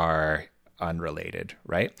believe are unrelated,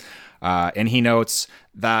 right? And he notes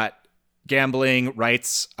that gambling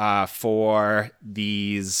rights for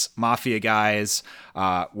these mafia guys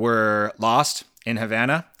were lost in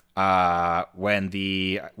Havana when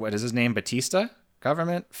what is his name, Batista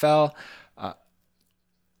government fell.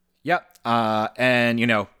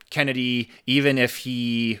 And Kennedy, even if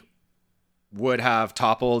he would have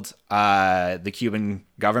toppled the Cuban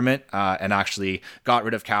government and actually got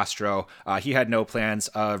rid of Castro, he had no plans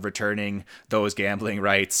of returning those gambling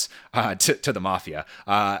rights to the mafia.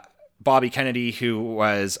 Bobby Kennedy, who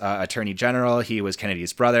was Attorney General, he was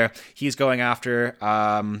Kennedy's brother. He's going after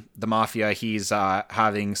the mafia. He's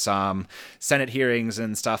having some Senate hearings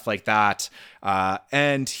and stuff like that.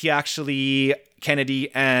 And Kennedy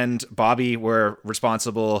and Bobby were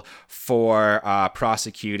responsible for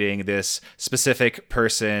prosecuting this specific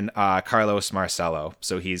person, Carlos Marcello.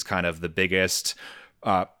 So he's kind of the biggest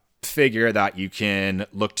figure that you can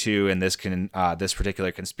look to in this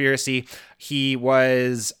particular conspiracy. He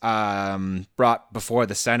was brought before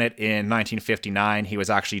the Senate in 1959. He was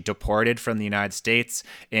actually deported from the United States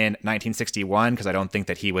in 1961 because I don't think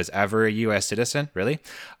that he was ever a U.S. citizen, really.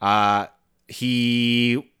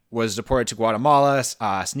 He was deported to Guatemala,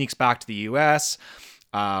 sneaks back to the U.S.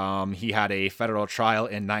 He had a federal trial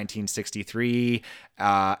in 1963.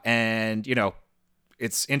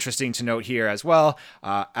 It's interesting to note here as well,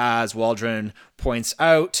 as Waldron points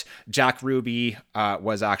out, Jack Ruby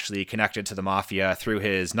was actually connected to the mafia through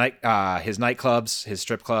his nightclubs, his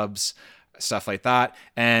strip clubs, stuff like that.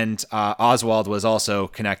 And Oswald was also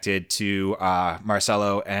connected to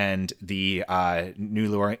Marcello and the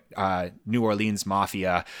New Orleans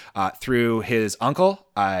mafia through his uncle,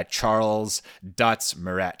 Charles Dutz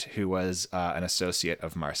Moret, who was an associate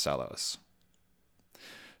of Marcello's.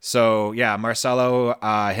 So, yeah, Marcello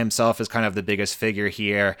himself is kind of the biggest figure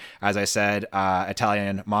here. As I said,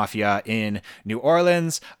 Italian mafia in New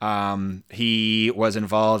Orleans. He was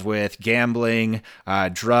involved with gambling,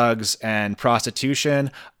 drugs, and prostitution,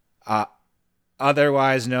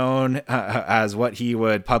 otherwise known as what he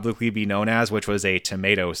would publicly be known as, which was a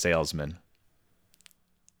tomato salesman.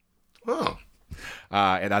 Oh.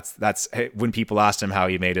 And that's when people asked him how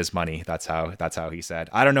he made his money. That's how he said.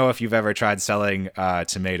 I don't know if you've ever tried selling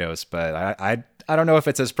tomatoes, but I don't know if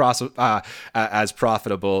it's as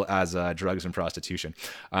profitable as drugs and prostitution.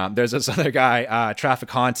 There's this other guy,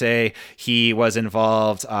 Trafficante. He was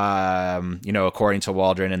involved, according to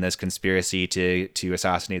Waldron, in this conspiracy to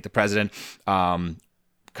assassinate the president. Kind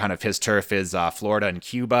of his turf is Florida and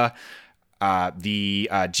Cuba. The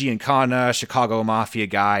Giancana, Chicago Mafia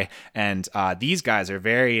guy, and these guys are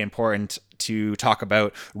very important to talk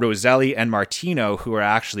about. Roselli and Martino, who are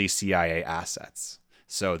actually CIA assets.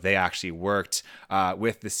 So they actually worked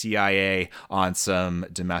with the CIA on some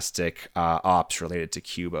domestic ops related to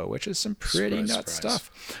Cuba, which is some pretty nuts stuff.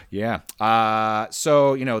 Yeah.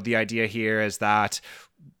 So, the idea here is that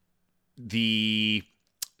the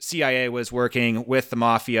CIA was working with the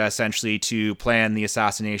mafia essentially to plan the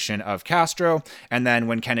assassination of Castro. And then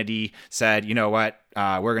when Kennedy said, you know what,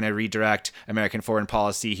 we're going to redirect American foreign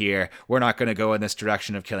policy here. We're not going to go in this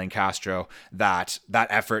direction of killing Castro. That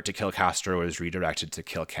effort to kill Castro was redirected to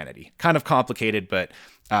kill Kennedy. Kind of complicated, but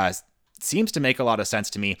seems to make a lot of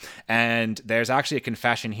sense to me. And there's actually a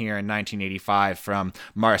confession here in 1985 from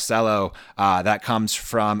Marcello that comes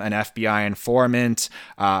from an FBI informant,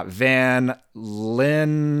 Van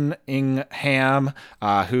Linningham,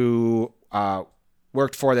 who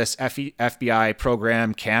worked for this FBI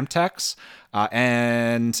program, Camtex.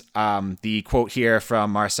 And the quote here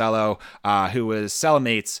from Marcello, who was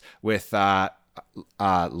cellmates with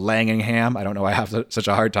Langingham. I don't know why I have such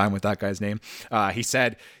a hard time with that guy's name. He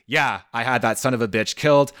said, yeah, I had that son of a bitch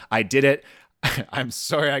killed. I did it. I'm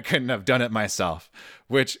sorry I couldn't have done it myself.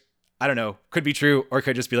 Which, I don't know, could be true or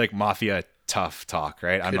could just be like mafia tough talk,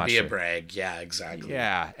 right? I'm not sure. Could be a brag. Yeah, exactly.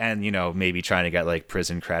 Yeah, and maybe trying to get like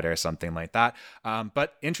prison cred or something like that.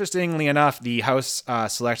 But interestingly enough, the House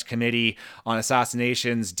Select Committee on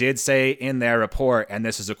Assassinations did say in their report, and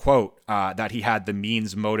this is a quote, that he had the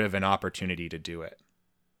means, motive, and opportunity to do it.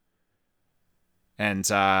 And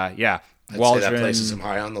I'd say that places him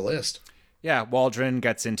high on the list. Yeah, Waldron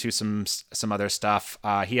gets into some other stuff.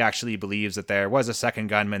 He actually believes that there was a second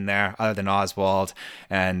gunman there other than Oswald,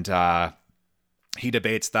 and he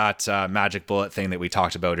debates that magic bullet thing that we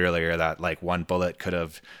talked about earlier, that like one bullet could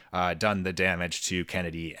have done the damage to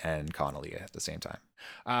Kennedy and Connolly at the same time.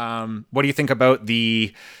 What do you think about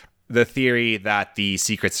the theory that the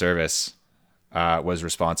Secret Service was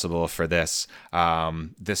responsible for this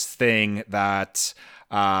thing that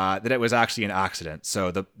it was actually an accident?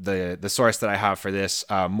 So the source that I have for this,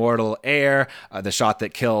 Mortal Air, the shot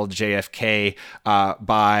that killed JFK,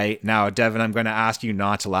 by now, Devin, I'm going to ask you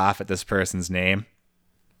not to laugh at this person's name.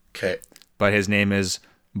 Okay. But his name is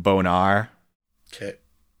Bonar. Okay.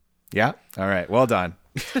 Yeah. All right. Well done.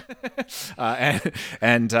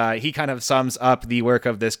 and he kind of sums up the work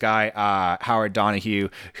of this guy, Howard Donahue,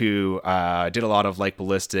 who did a lot of like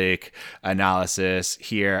ballistic analysis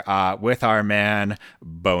here with our man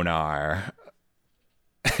Bonar.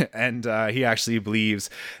 And he actually believes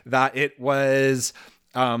that it was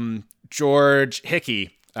George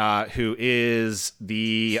Hickey, who is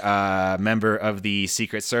the member of the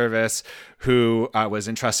Secret Service, who was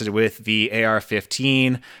entrusted with the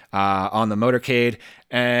AR-15 on the motorcade.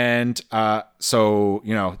 And so,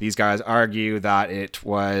 these guys argue that it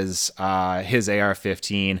was his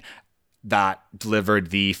AR-15 that delivered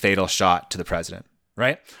the fatal shot to the president,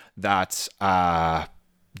 right? That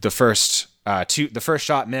the first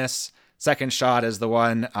shot miss. Second shot is the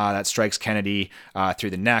one that strikes Kennedy through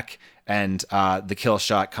the neck, and the kill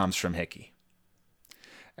shot comes from Hickey.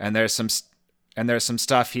 And there's some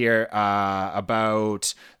stuff here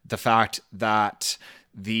about the fact that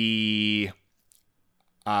the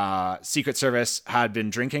Secret Service had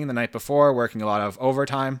been drinking the night before, working a lot of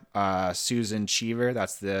overtime. Susan Cheever,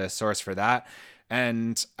 that's the source for that.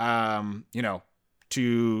 And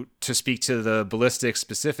to speak to the ballistics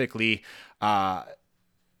specifically,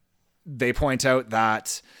 they point out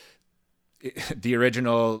that the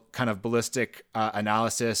original kind of ballistic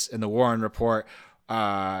analysis in the Warren report,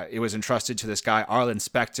 it was entrusted to this guy, Arlen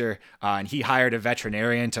Specter, and he hired a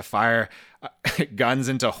veterinarian to fire guns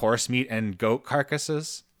into horse meat and goat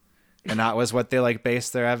carcasses. And that was what they like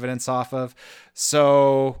based their evidence off of.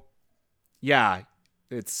 So yeah,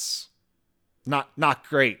 it's not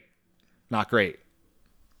great. Not great.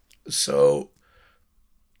 So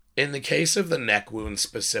in the case of the neck wound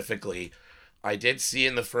specifically, I did see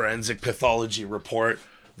in the forensic pathology report,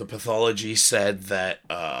 the pathology said that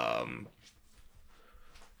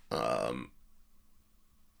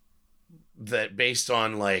that based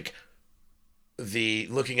on like the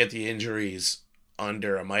looking at the injuries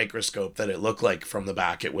under a microscope, that it looked like from the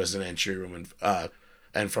back it was an entry wound,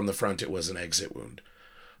 and from the front it was an exit wound.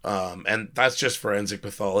 And that's just forensic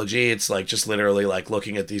pathology. It's like just literally like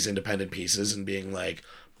looking at these independent pieces and being like,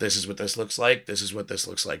 this is what this looks like, this is what this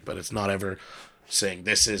looks like, but it's not ever saying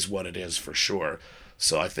this is what it is for sure.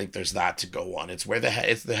 So I think there's that to go on. It's where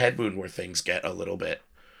it's the head wound where things get a little bit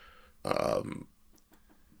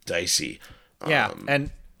dicey. Yeah, and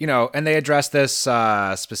they address this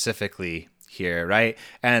specifically here, right?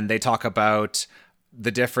 And they talk about the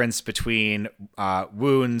difference between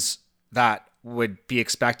wounds that would be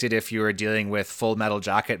expected if you were dealing with Full Metal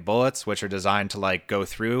Jacket bullets, which are designed to like go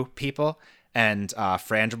through people, and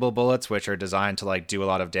frangible bullets, which are designed to like do a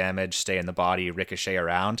lot of damage, stay in the body, ricochet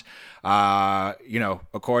around.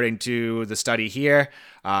 According to the study here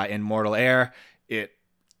in Mortal Air, it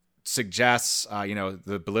suggests,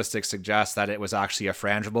 the ballistics suggests that it was actually a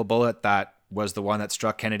frangible bullet that was the one that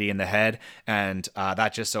struck Kennedy in the head, and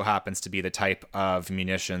that just so happens to be the type of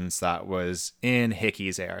munitions that was in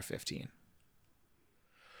Hickey's AR-15.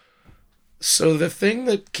 So the thing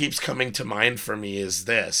that keeps coming to mind for me is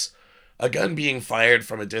this. A gun being fired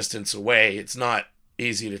from a distance away, it's not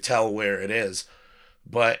easy to tell where it is.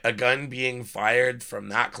 But a gun being fired from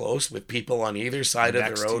that close with people on either side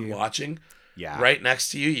of the road watching, right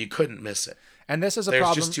next to you, you couldn't miss it. And this is a There's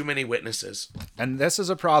problem. There's just too many witnesses. And this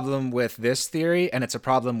is a problem with this theory, and it's a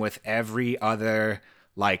problem with every other,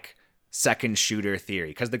 like, second shooter theory.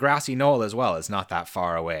 Because the grassy knoll as well is not that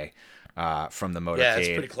far away from the motorcade. Yeah, it's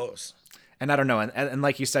pretty close. And I don't know, and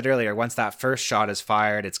like you said earlier, once that first shot is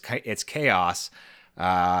fired, it's chaos.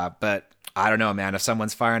 But I don't know, man. If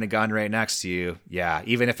someone's firing a gun right next to you, yeah,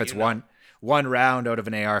 even if it's one round out of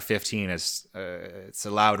an AR-15, it's a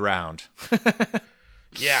loud round.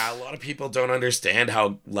 Yeah, a lot of people don't understand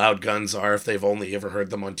how loud guns are if they've only ever heard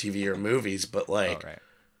them on TV or movies, but like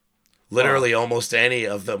literally almost any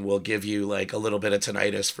of them will give you like a little bit of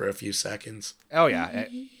tinnitus for a few seconds. Oh yeah.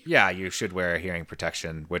 Yeah, you should wear hearing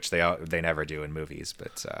protection, which they never do in movies,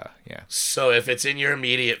 but yeah. So if it's in your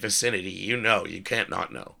immediate vicinity, you can't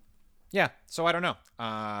not know. Yeah, so I don't know.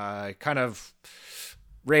 Kind of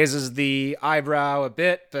raises the eyebrow a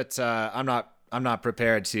bit, but I'm not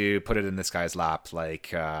prepared to put it in this guy's lap.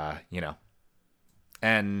 Like, and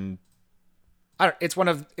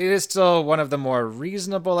it is still one of the more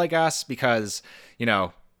reasonable, I guess, because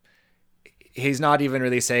he's not even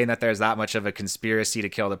really saying that there's that much of a conspiracy to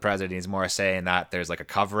kill the president. He's more saying that there's like a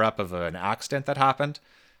cover up of an accident that happened.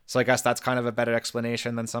 So I guess that's kind of a better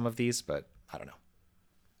explanation than some of these, but I don't know.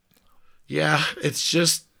 Yeah, it's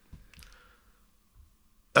just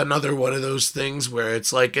another one of those things where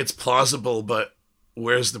it's like it's plausible, but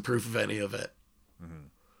where's the proof of any of it? Mm-hmm.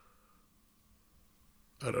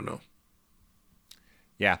 I don't know.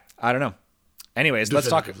 Yeah, I don't know. Anyways, let's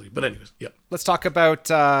talk. But anyways, yeah. Let's talk about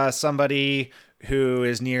somebody who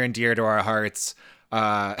is near and dear to our hearts.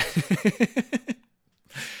 Mr.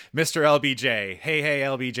 LBJ. Hey,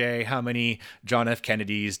 LBJ, how many John F.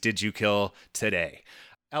 Kennedys did you kill today?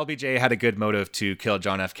 LBJ had a good motive to kill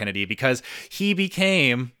John F. Kennedy because he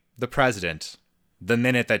became the president the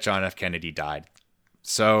minute that John F. Kennedy died.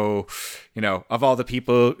 So, of all the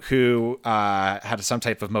people who had some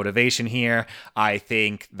type of motivation here, I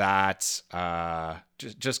think that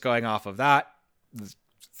just going off of that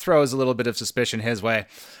throws a little bit of suspicion his way.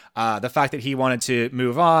 The fact that he wanted to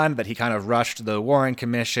move on, that he kind of rushed the Warren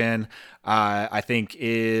Commission, I think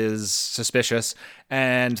is suspicious.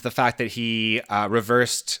 And the fact that he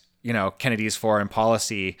reversed, Kennedy's foreign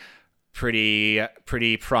policy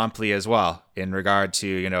pretty promptly as well in regard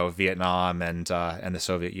to, Vietnam and the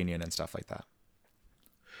Soviet Union and stuff like that.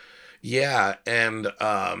 Yeah, and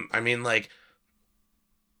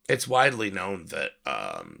it's widely known that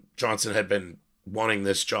Johnson had been wanting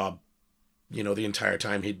this job the entire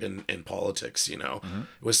time he'd been in politics. Mm-hmm. It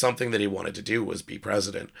was something that he wanted to do, was be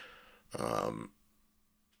president.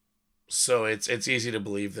 So it's easy to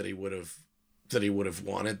believe that he would have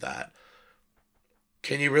wanted that.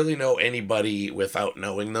 Can you really know anybody without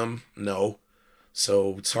knowing them? No.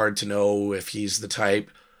 So it's hard to know if he's the type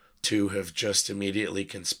to have just immediately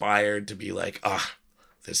conspired to be like,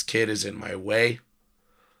 this kid is in my way.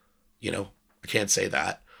 I can't say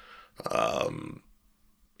that.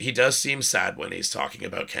 He does seem sad when he's talking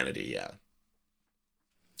about Kennedy, yeah.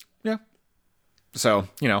 Yeah. So,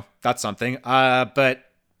 that's something. But,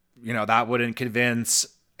 that wouldn't convince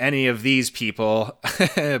any of these people,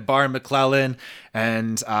 Barr McClellan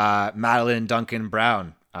and Madeline Duncan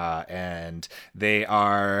Brown. And they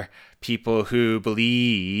are people who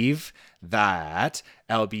believe that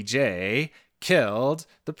LBJ killed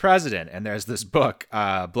the president. And there's this book,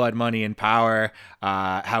 Blood, Money, and Power,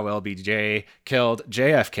 how LBJ killed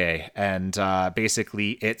JFK. And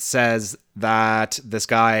basically it says that this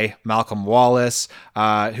guy, Malcolm Wallace,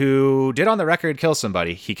 who did on the record kill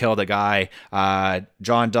somebody, he killed a guy,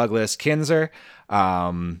 John Douglas Kinzer.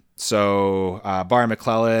 So Barr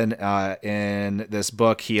McClellan, in this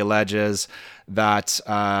book, he alleges that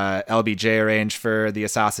LBJ arranged for the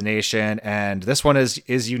assassination, and this one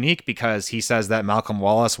is unique because he says that Malcolm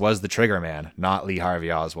Wallace was the trigger man, not Lee Harvey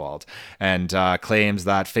Oswald, and claims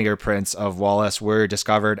that fingerprints of Wallace were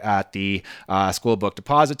discovered at the school book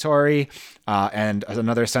depository. And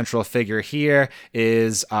another central figure here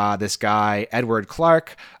is this guy, Edward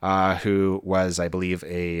Clark, who was, I believe,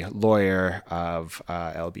 a lawyer of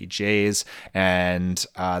LBJ's, and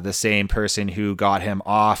the same person who got him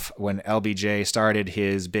off when LBJ started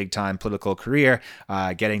his big-time political career,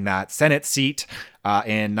 getting that Senate seat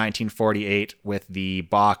in 1948 with the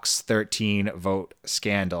Box 13 vote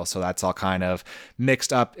scandal. So that's all kind of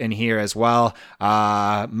mixed up in here as well.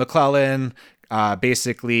 McClellan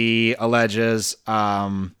basically alleges,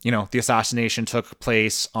 the assassination took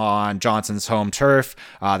place on Johnson's home turf,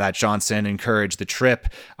 that Johnson encouraged the trip,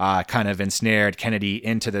 kind of ensnared Kennedy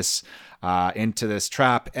into this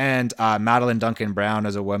trap. And Madeline Duncan Brown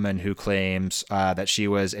is a woman who claims that she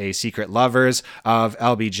was a secret lovers of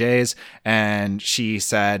LBJ's, and she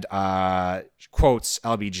said, quotes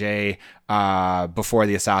LBJ before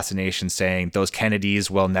the assassination, saying, "Those Kennedys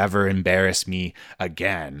will never embarrass me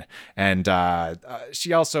again." And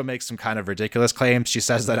she also makes some kind of ridiculous claims. She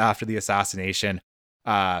says that after the assassination,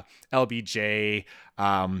 LBJ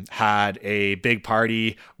had a big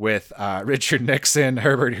party with Richard Nixon,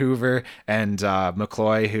 Herbert Hoover, and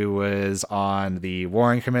McCloy, who was on the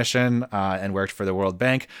Warren Commission and worked for the World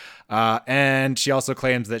Bank. And she also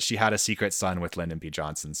claims that she had a secret son with Lyndon B.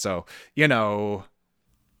 Johnson. So,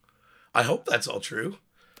 I hope that's all true.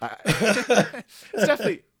 It's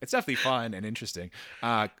definitely fun and interesting.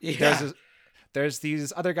 There's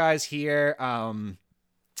these other guys here,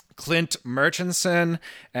 Clint Murchison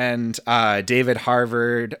and David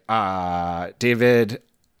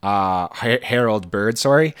Harold Bird,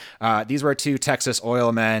 sorry. These were two Texas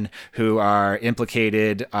oil men who are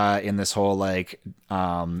implicated in this whole LBJ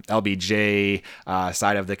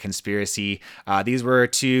side of the conspiracy. These were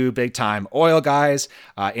two big-time oil guys.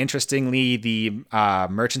 Interestingly, the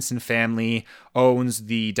Murchison family owns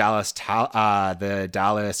the Dallas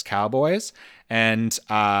Cowboys, and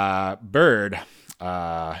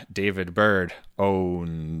David Bird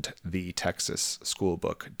owned the Texas School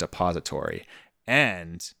Book Depository,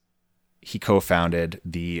 and he co-founded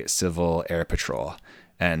the Civil Air Patrol.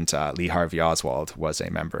 And Lee Harvey Oswald was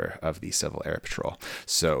a member of the Civil Air Patrol.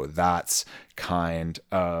 So that's kind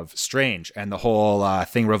of strange. And the whole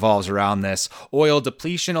thing revolves around this oil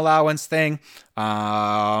depletion allowance thing,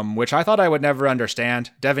 which I thought I would never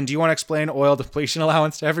understand. Devin, do you want to explain oil depletion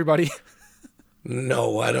allowance to everybody? No,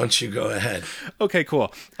 why don't you go ahead? Okay,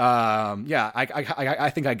 cool.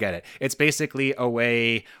 I think I get it. It's basically a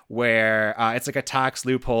way where it's like a tax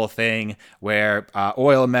loophole thing where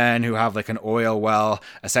oil men who have like an oil well,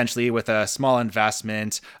 essentially with a small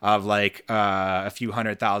investment of like a few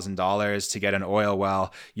 $100,000 to get an oil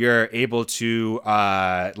well, you're able to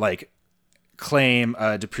claim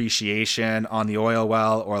a depreciation on the oil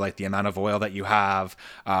well, or like the amount of oil that you have,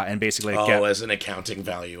 and basically get as an accounting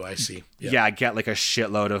value. I see. Get like a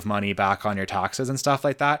shitload of money back on your taxes and stuff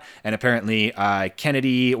like that. And apparently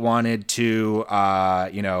Kennedy wanted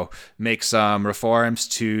to make some reforms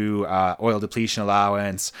to oil depletion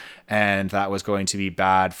allowance, and that was going to be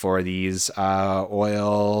bad for these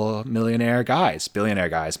oil billionaire guys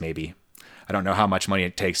maybe. I don't know how much money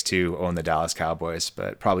it takes to own the Dallas Cowboys,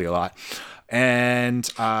 but probably a lot. And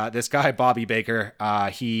this guy, Bobby Baker,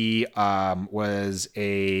 he was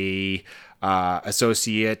a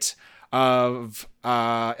associate of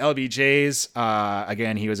LBJ's.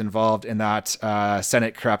 Again, he was involved in that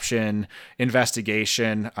Senate corruption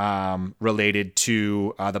investigation related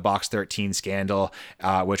to the Box 13 scandal,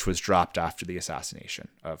 which was dropped after the assassination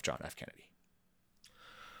of John F. Kennedy.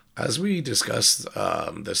 As we discussed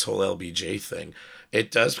this whole LBJ thing,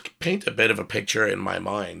 it does paint a bit of a picture in my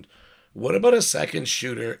mind. What about a second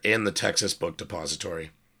shooter in the Texas Book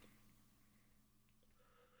Depository?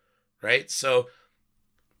 Right? So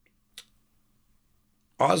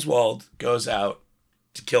Oswald goes out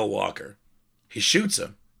to kill Walker. He shoots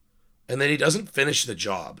him. And then he doesn't finish the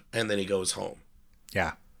job. And then he goes home.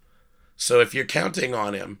 Yeah. So if you're counting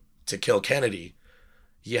on him to kill Kennedy,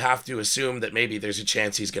 you have to assume that maybe there's a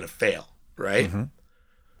chance he's going to fail, right? Mm-hmm.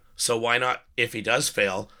 So why not, if he does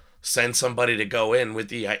fail, send somebody to go in with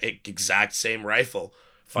the exact same rifle,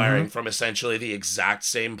 firing from essentially the exact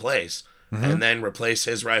same place, and then replace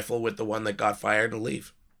his rifle with the one that got fired and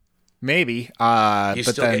leave? Maybe. You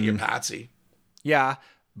still get your patsy. Yeah,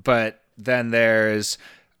 but then there's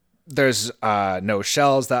no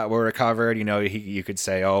shells that were recovered. You could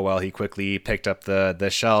say, oh, well, he quickly picked up the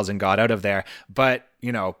shells and got out of there. But,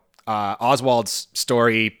 Oswald's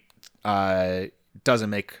story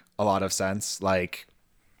doesn't make a lot of sense.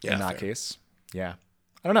 In that case. Yeah.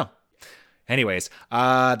 I don't know. Anyways,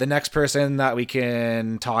 the next person that we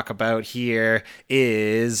can talk about here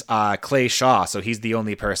is Clay Shaw. So he's the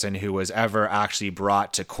only person who was ever actually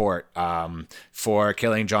brought to court for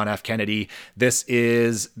killing John F. Kennedy. This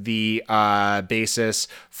is the basis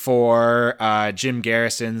for Jim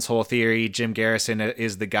Garrison's whole theory. Jim Garrison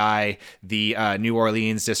is the guy, the New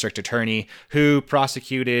Orleans district attorney, who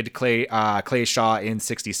prosecuted Clay Shaw in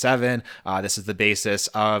 1967. This is the basis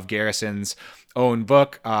of Garrison's own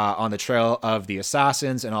book, On the Trail of the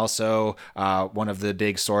Assassins, and also one of the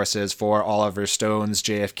big sources for Oliver Stone's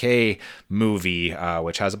JFK movie,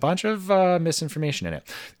 which has a bunch of misinformation in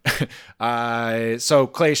it. So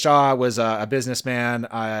Clay Shaw was a businessman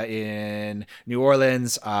in New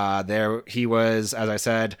Orleans. There he was, as I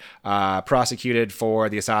said, prosecuted for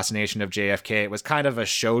the assassination of JFK. It was kind of a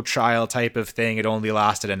show trial type of thing. It only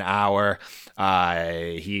lasted an hour.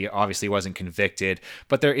 He obviously wasn't convicted,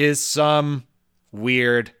 but there is some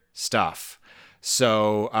weird stuff.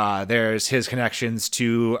 So there's his connections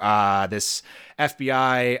to this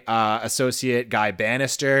FBI associate Guy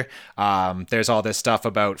Bannister. There's all this stuff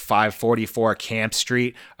about 544 Camp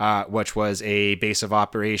Street, which was a base of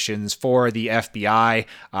operations for the FBI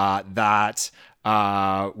that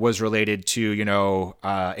was related to,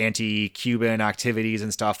 anti-Cuban activities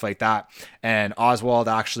and stuff like that. And Oswald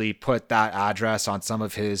actually put that address on some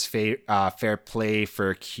of his Fair Play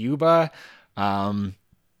for Cuba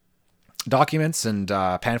documents and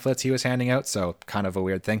pamphlets he was handing out. So kind of a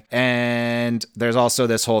weird thing. And there's also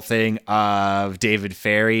this whole thing of David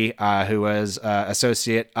Ferry, who was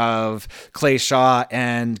associate of Clay Shaw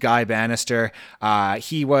and Guy Bannister.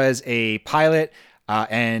 He was a pilot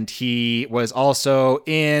and he was also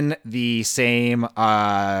in the same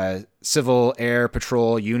Civil Air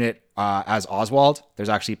Patrol unit as Oswald. There's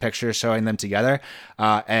actually pictures showing them together.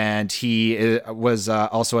 And he was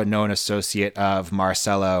also a known associate of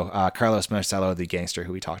Marcelo, Carlos Marcelo, the gangster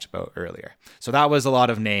who we talked about earlier. So that was a lot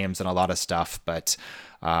of names and a lot of stuff, but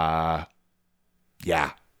yeah,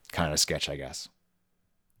 kind of sketch, I guess.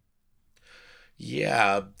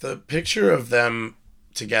 Yeah, the picture of them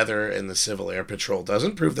together in the Civil Air Patrol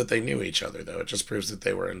doesn't prove that they knew each other, though. It just proves that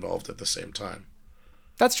they were involved at the same time.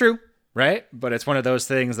 That's true, right? But it's one of those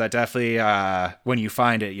things that definitely, when you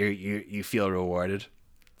find it, you feel rewarded.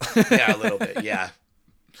 Yeah, a little bit, yeah.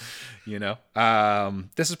 You know,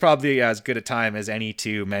 this is probably as good a time as any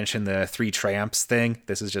to mention the Three Tramps thing.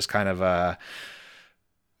 This is just kind of a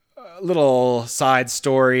little side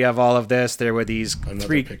story of all of this. There were these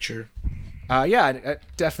Another picture. Yeah,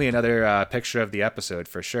 definitely another picture of the episode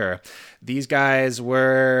for sure. These guys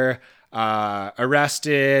were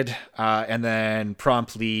arrested and then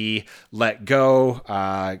promptly let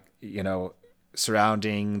go,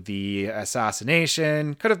 surrounding the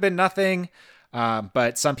assassination. Could have been nothing.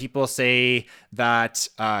 But some people say that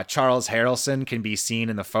Charles Harrelson can be seen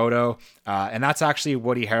in the photo. And that's actually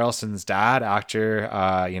Woody Harrelson's dad, actor,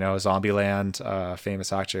 Zombieland,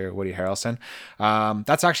 famous actor Woody Harrelson.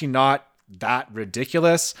 That's actually not that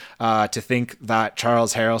ridiculous to think that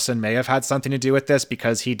Charles Harrelson may have had something to do with this,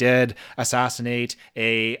 because he did assassinate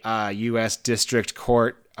a U.S. District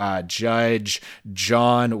Court Judge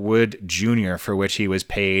John Wood Jr., for which he was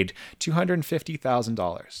paid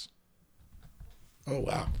 $250,000. Oh,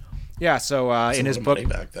 wow. Yeah, so in his book... money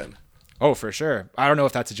back then. Oh, for sure. I don't know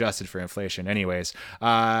if that's adjusted for inflation. Anyways,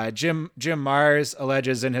 Jim Mars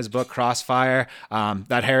alleges in his book Crossfire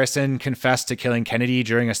that Harrison confessed to killing Kennedy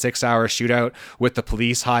during a 6-hour shootout with the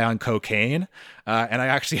police high on cocaine. And I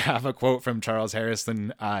actually have a quote from Charles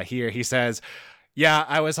Harrison here. He says, "Yeah,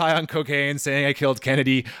 I was high on cocaine saying I killed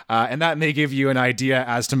Kennedy, and that may give you an idea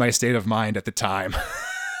as to my state of mind at the time."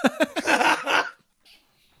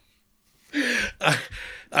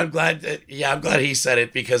 I'm glad he said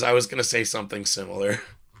it, because I was going to say something similar.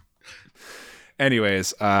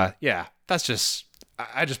 Anyways, yeah, that's just,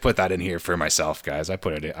 I just put that in here for myself, guys. I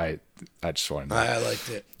put it, I just wanted to. I liked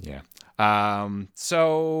it. Yeah.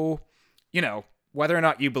 So, whether or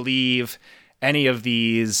not you believe any of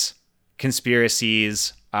these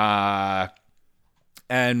conspiracies, and,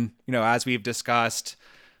 as we've discussed,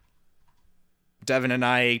 Devin and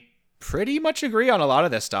I pretty much agree on a lot of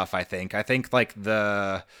this stuff. I think like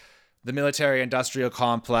the military industrial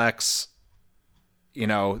complex,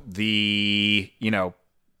 Kennedy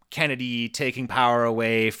taking power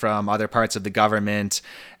away from other parts of the government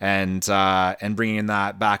and bringing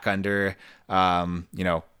that back under,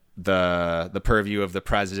 the purview of the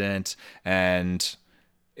president. And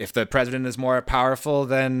if the president is more powerful,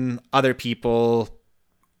 then other people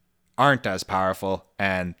aren't as powerful,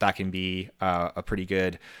 and that can be a pretty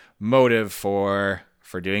good motive for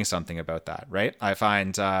doing something about that, right? I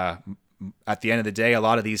find at the end of the day, a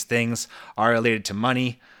lot of these things are related to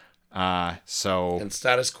money. And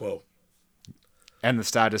status quo. And the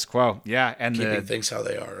status quo, yeah, and keeping things how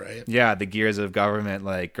they are, right? Yeah, the gears of government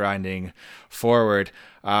like grinding forward.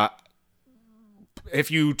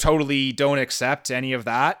 If you totally don't accept any of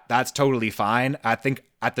that, that's totally fine. I think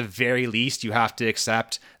at the very least, you have to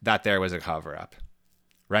accept that there was a cover-up,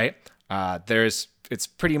 right? It's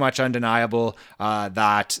pretty much undeniable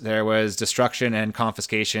that there was destruction and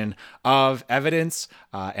confiscation of evidence.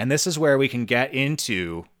 And this is where we can get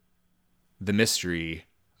into the mystery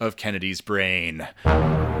of Kennedy's brain.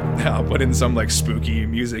 I'll put in some spooky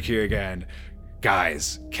music here again.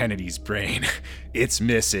 Guys, Kennedy's brain, it's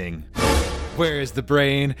missing. Where is the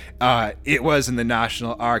brain? It was in the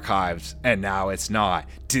National Archives, and now it's not.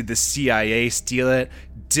 Did the CIA steal it?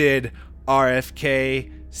 Did RFK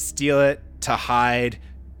steal it to hide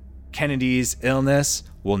Kennedy's illness?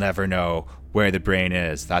 We'll never know where the brain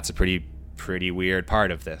is. That's a pretty weird part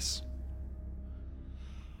of this.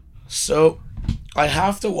 So I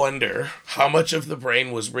have to wonder how much of the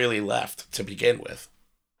brain was really left to begin with.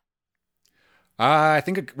 I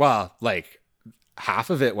think, half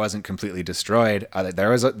of it wasn't completely destroyed. There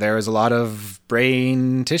was a lot of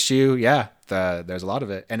brain tissue. Yeah, there's a lot of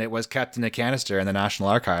it, and it was kept in a canister in the National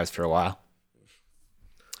Archives for a while.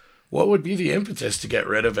 What would be the impetus to get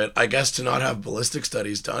rid of it? I guess to not have ballistic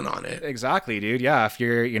studies done on it. Exactly, dude. Yeah, if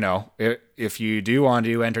you're, if you do want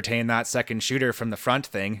to entertain that second shooter from the front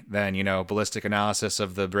thing, then, ballistic analysis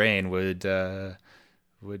of the brain would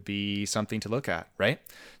be something to look at, right?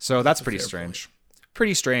 So that's pretty strange.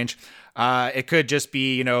 Pretty strange. It could just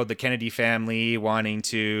be, the Kennedy family wanting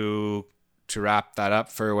to to wrap that up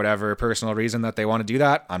for whatever personal reason that they want to do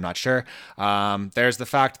that. I'm not sure. There's the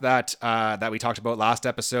fact that that we talked about last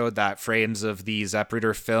episode, that frames of the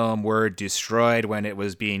Zapruder film were destroyed when it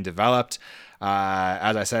was being developed.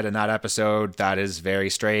 As I said in that episode, that is very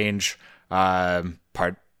strange.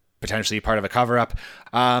 Potentially part of a cover-up.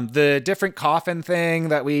 The different coffin thing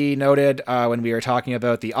that we noted when we were talking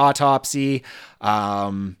about the autopsy,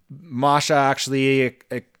 Masha actually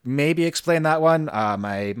maybe explained that one.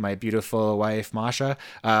 My beautiful wife, Masha,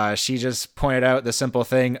 she just pointed out the simple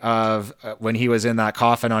thing of when he was in that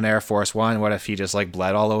coffin on Air Force One, what if he just like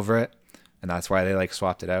bled all over it? And that's why they like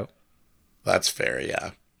swapped it out. That's fair,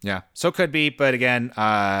 yeah. Yeah, so could be, but again,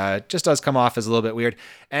 just does come off as a little bit weird.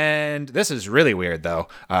 And this is really weird, though.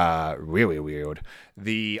 Really weird.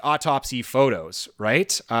 The autopsy photos,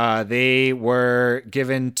 right? They were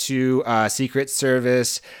given to Secret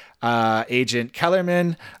Service Agent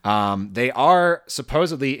Kellerman. They are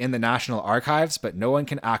supposedly in the National Archives, but no one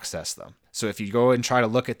can access them. So if you go and try to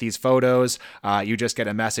look at these photos, you just get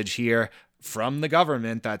a message here from the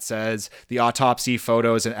government that says the autopsy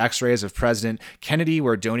photos and x-rays of President Kennedy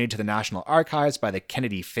were donated to the National Archives by the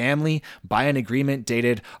Kennedy family by an agreement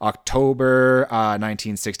dated October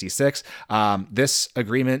 1966. This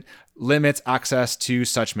agreement limits access to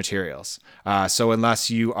such materials. So unless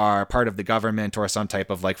you are part of the government or some type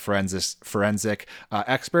of like forensic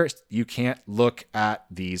expert, you can't look at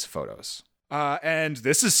these photos. And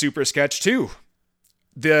this is super sketch too.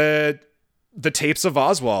 The tapes of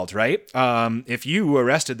Oswald, right? If you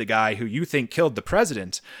arrested the guy who you think killed the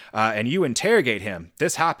president and you interrogate him,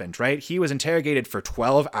 this happened, right? He was interrogated for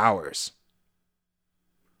 12 hours.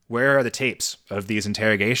 Where are the tapes of these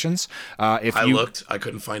interrogations? I looked, I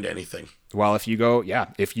couldn't find anything. Well, if you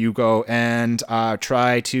go and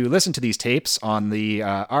try to listen to these tapes on the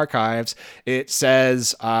archives, it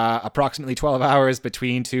says approximately 12 hours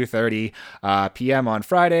between 2:30 p.m. on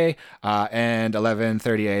Friday and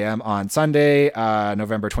 11:30 a.m. on Sunday,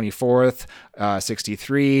 November 24th,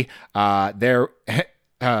 63. There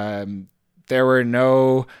were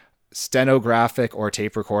no stenographic or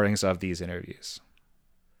tape recordings of these interviews.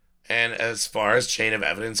 And as far as chain of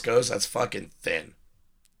evidence goes, that's fucking thin.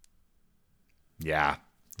 Yeah,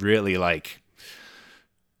 really like,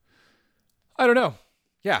 I don't know.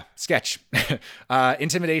 Yeah, sketch.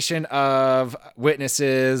 Intimidation of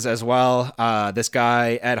witnesses as well. This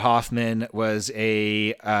guy, Ed Hoffman, was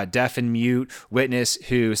a deaf and mute witness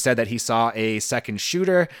who said that he saw a second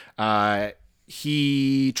shooter.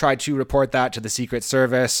 He tried to report that to the Secret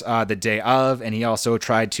Service the day of, and he also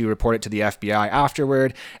tried to report it to the FBI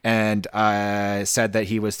afterward, and said that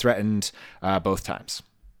he was threatened both times.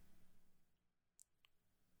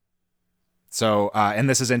 So, and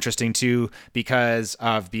this is interesting too, because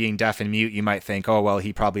of being deaf and mute, you might think, oh, well,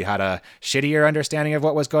 he probably had a shittier understanding of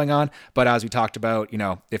what was going on. But as we talked about,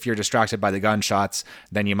 if you're distracted by the gunshots,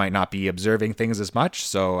 then you might not be observing things as much.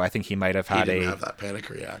 So I think he might have had he didn't have that panic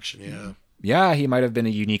reaction. Yeah. Yeah, he might have been a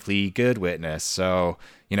uniquely good witness. So,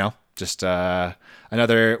 just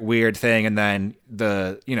another weird thing. And then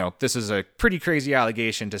this is a pretty crazy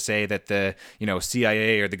allegation to say that the,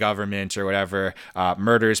 CIA or the government or whatever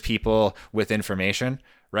murders people with information,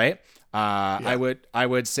 right? Yeah. I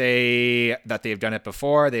would say that they've done it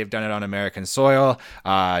before. They've done it on American soil.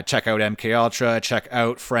 Check out MK Ultra. Check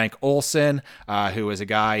out Frank Olson, who was a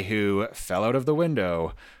guy who fell out of the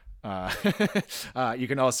window. You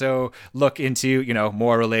can also look into,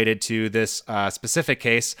 more related to this specific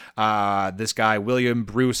case, this guy, William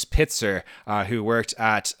Bruce Pitzer, who worked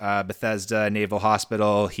at Bethesda Naval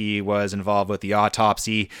Hospital. He was involved with the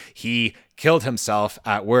autopsy. He killed himself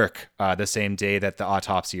at work the same day that the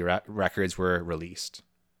autopsy records were released.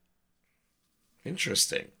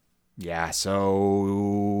 Interesting. Yeah,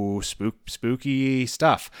 so spooky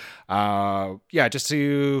stuff. Just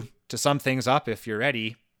to sum things up, if you're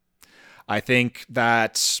ready, I think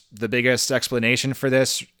that the biggest explanation for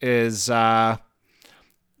this is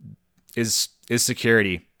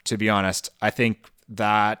security, to be honest. I think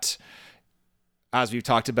that, as we've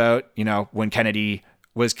talked about, when Kennedy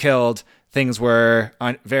was killed, things were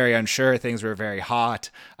very unsure. Things were very hot.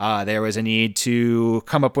 There was a need to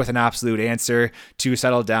come up with an absolute answer to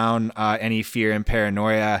settle down any fear and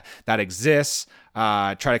paranoia that exists.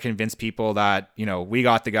 Try to convince people that, we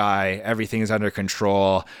got the guy, everything is under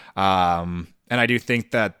control. And I do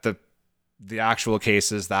think that the actual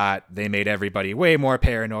case is that they made everybody way more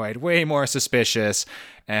paranoid, way more suspicious.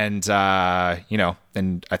 And,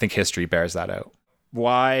 and I think history bears that out.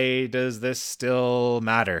 Why does this still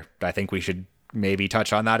matter? I think we should maybe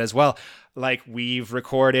touch on that as well. Like, we've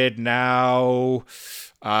recorded now,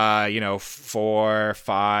 4 or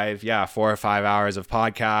 5 hours of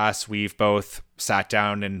podcasts. We've both sat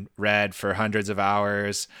down and read for hundreds of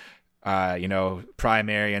hours,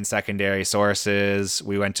 primary and secondary sources.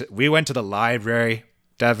 We went to the library,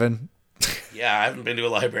 Devin. Yeah, I haven't been to a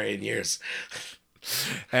library in years.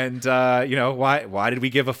 And, why did we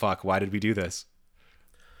give a fuck? Why did we do this?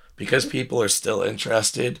 Because people are still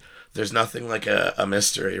interested. There's nothing like a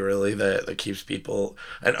mystery, really, that keeps people,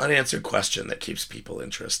 an unanswered question that keeps people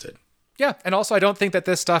interested. Yeah, and also I don't think that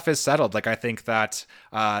this stuff is settled. Like, I think that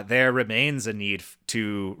there remains a need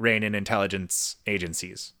to rein in intelligence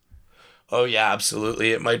agencies. Oh, yeah,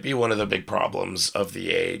 absolutely. It might be one of the big problems of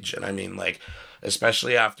the age. And I mean, like,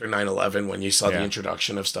 especially after 9/11, when you saw the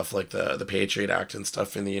introduction of stuff like the Patriot Act and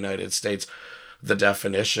stuff in the United States, the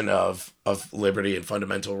definition of liberty and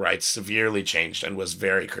fundamental rights severely changed and was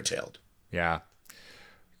very curtailed. Yeah.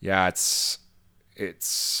 Yeah, it's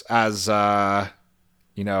as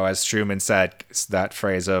as Truman said, it's that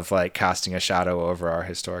phrase of like casting a shadow over our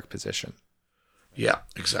historic position. Yeah,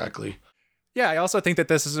 exactly. Yeah, I also think that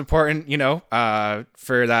this is important,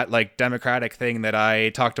 for that like democratic thing that I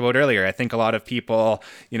talked about earlier. I think a lot of people,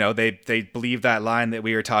 they believe that line that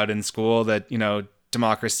we were taught in school that,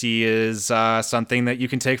 democracy is something that you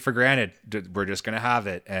can take for granted. We're just going to have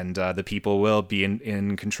it, and the people will be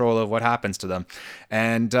in control of what happens to them.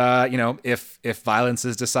 And if violence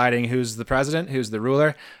is deciding who's the president, who's the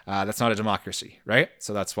ruler, that's not a democracy, right?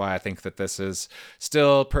 So that's why I think that this is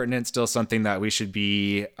still pertinent, still something that we should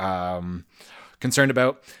be concerned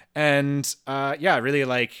about. And really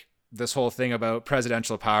like this whole thing about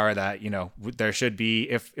presidential power, that, there should be,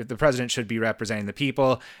 if the president should be representing the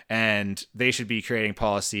people, and they should be creating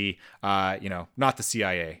policy, not the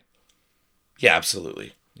CIA. Yeah,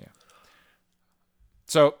 absolutely. Yeah.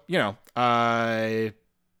 So,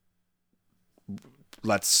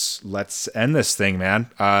 let's end this thing, man.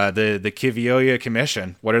 The Kiviuya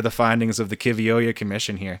Commission. What are the findings of the Kiviuya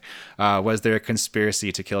Commission here? Was there a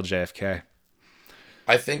conspiracy to kill JFK?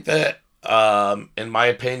 I think that, in my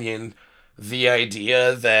opinion, the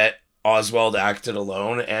idea that Oswald acted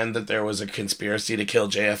alone and that there was a conspiracy to kill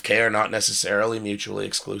JFK are not necessarily mutually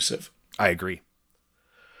exclusive. I agree.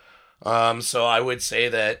 So I would say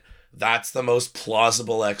that that's the most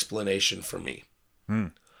plausible explanation for me.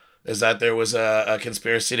 Is that there was a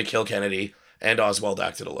conspiracy to kill Kennedy and Oswald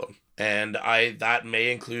acted alone. And that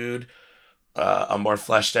may include a more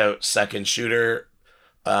fleshed out second shooter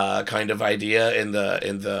kind of idea in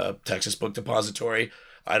the Texas Book Depository.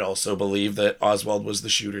 I'd also believe that Oswald was the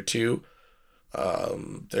shooter too.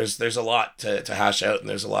 There's a lot to hash out, and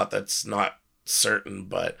there's a lot that's not certain,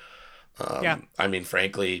 but I mean,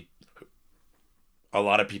 frankly, a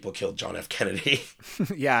lot of people killed John F. Kennedy.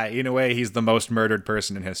 Yeah, in a way, he's the most murdered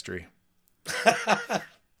person in history.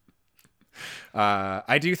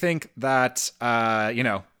 I do think that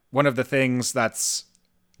one of the things that's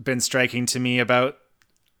been striking to me about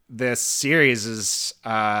this series is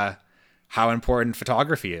how important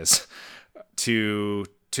photography is to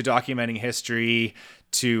documenting history,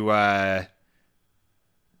 to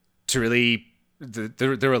really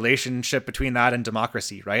the relationship between that and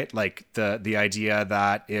democracy, right? Like the idea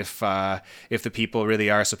that if the people really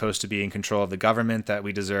are supposed to be in control of the government, that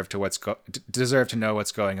we deserve to know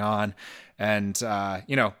what's going on, and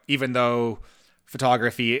even though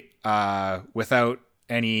photography without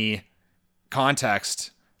any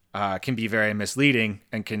context can be very misleading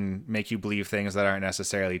and can make you believe things that aren't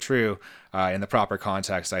necessarily true. In the proper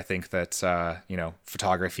context, I think that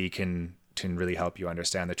photography can really help you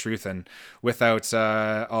understand the truth. And without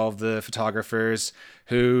all of the photographers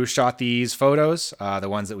who shot these photos, the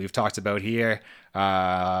ones that we've talked about here,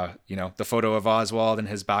 the photo of Oswald in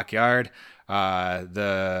his backyard,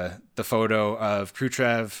 the photo of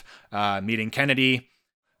Khrushchev meeting Kennedy,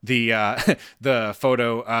 the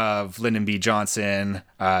photo of Lyndon B. Johnson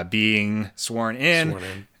being sworn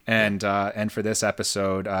in. And for this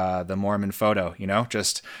episode, the Mormon photo,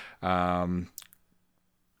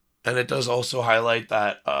 and it does also highlight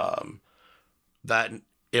that that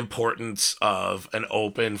importance of an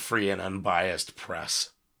open, free, and unbiased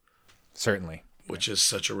press. Certainly. Which is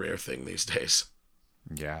such a rare thing these days.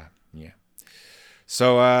 Yeah.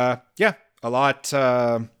 So, a lot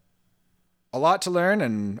to learn,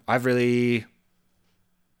 and I've really,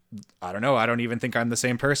 I don't know, I don't even think I'm the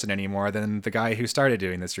same person anymore than the guy who started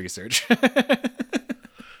doing this research.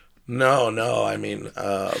 No, I mean,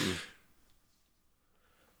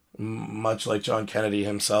 much like John Kennedy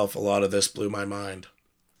himself, a lot of this blew my mind.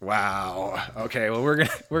 Wow. Okay. Well,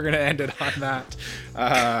 we're gonna end it on that.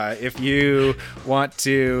 If you want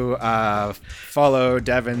to follow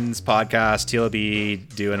Devin's podcast, he'll be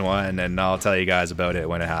doing one, and I'll tell you guys about it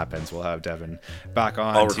when it happens. We'll have Devin back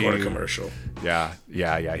on. I'll record a commercial. Yeah.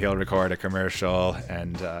 He'll record a commercial.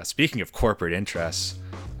 And speaking of corporate interests.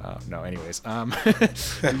 No, anyways,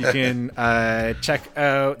 you can check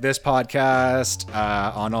out this podcast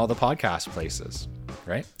on all the podcast places,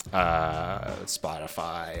 right?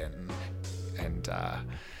 Spotify and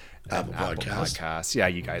Apple Podcasts. Yeah,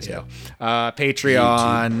 you guys know.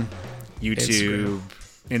 Patreon, YouTube,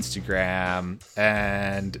 Instagram.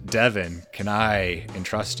 And Devin, can I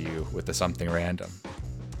entrust you with the something random?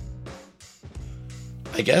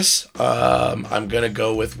 I guess I'm going to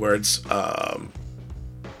go with words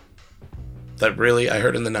that really I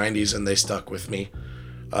heard in the 90s and they stuck with me.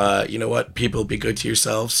 You know what? People, be good to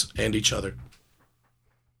yourselves and each other.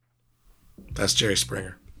 That's Jerry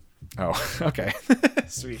Springer. Oh, okay.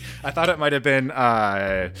 Sweet. I thought it might have been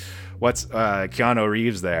what's Keanu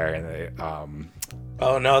Reeves there and they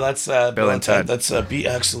Oh no, that's Bill and Ted. That's be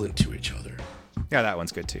excellent to each other. Yeah, that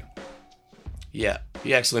one's good too. Yeah,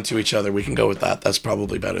 be excellent to each other. We can go with that. That's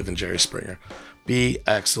probably better than Jerry Springer. Be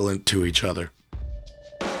excellent to each other.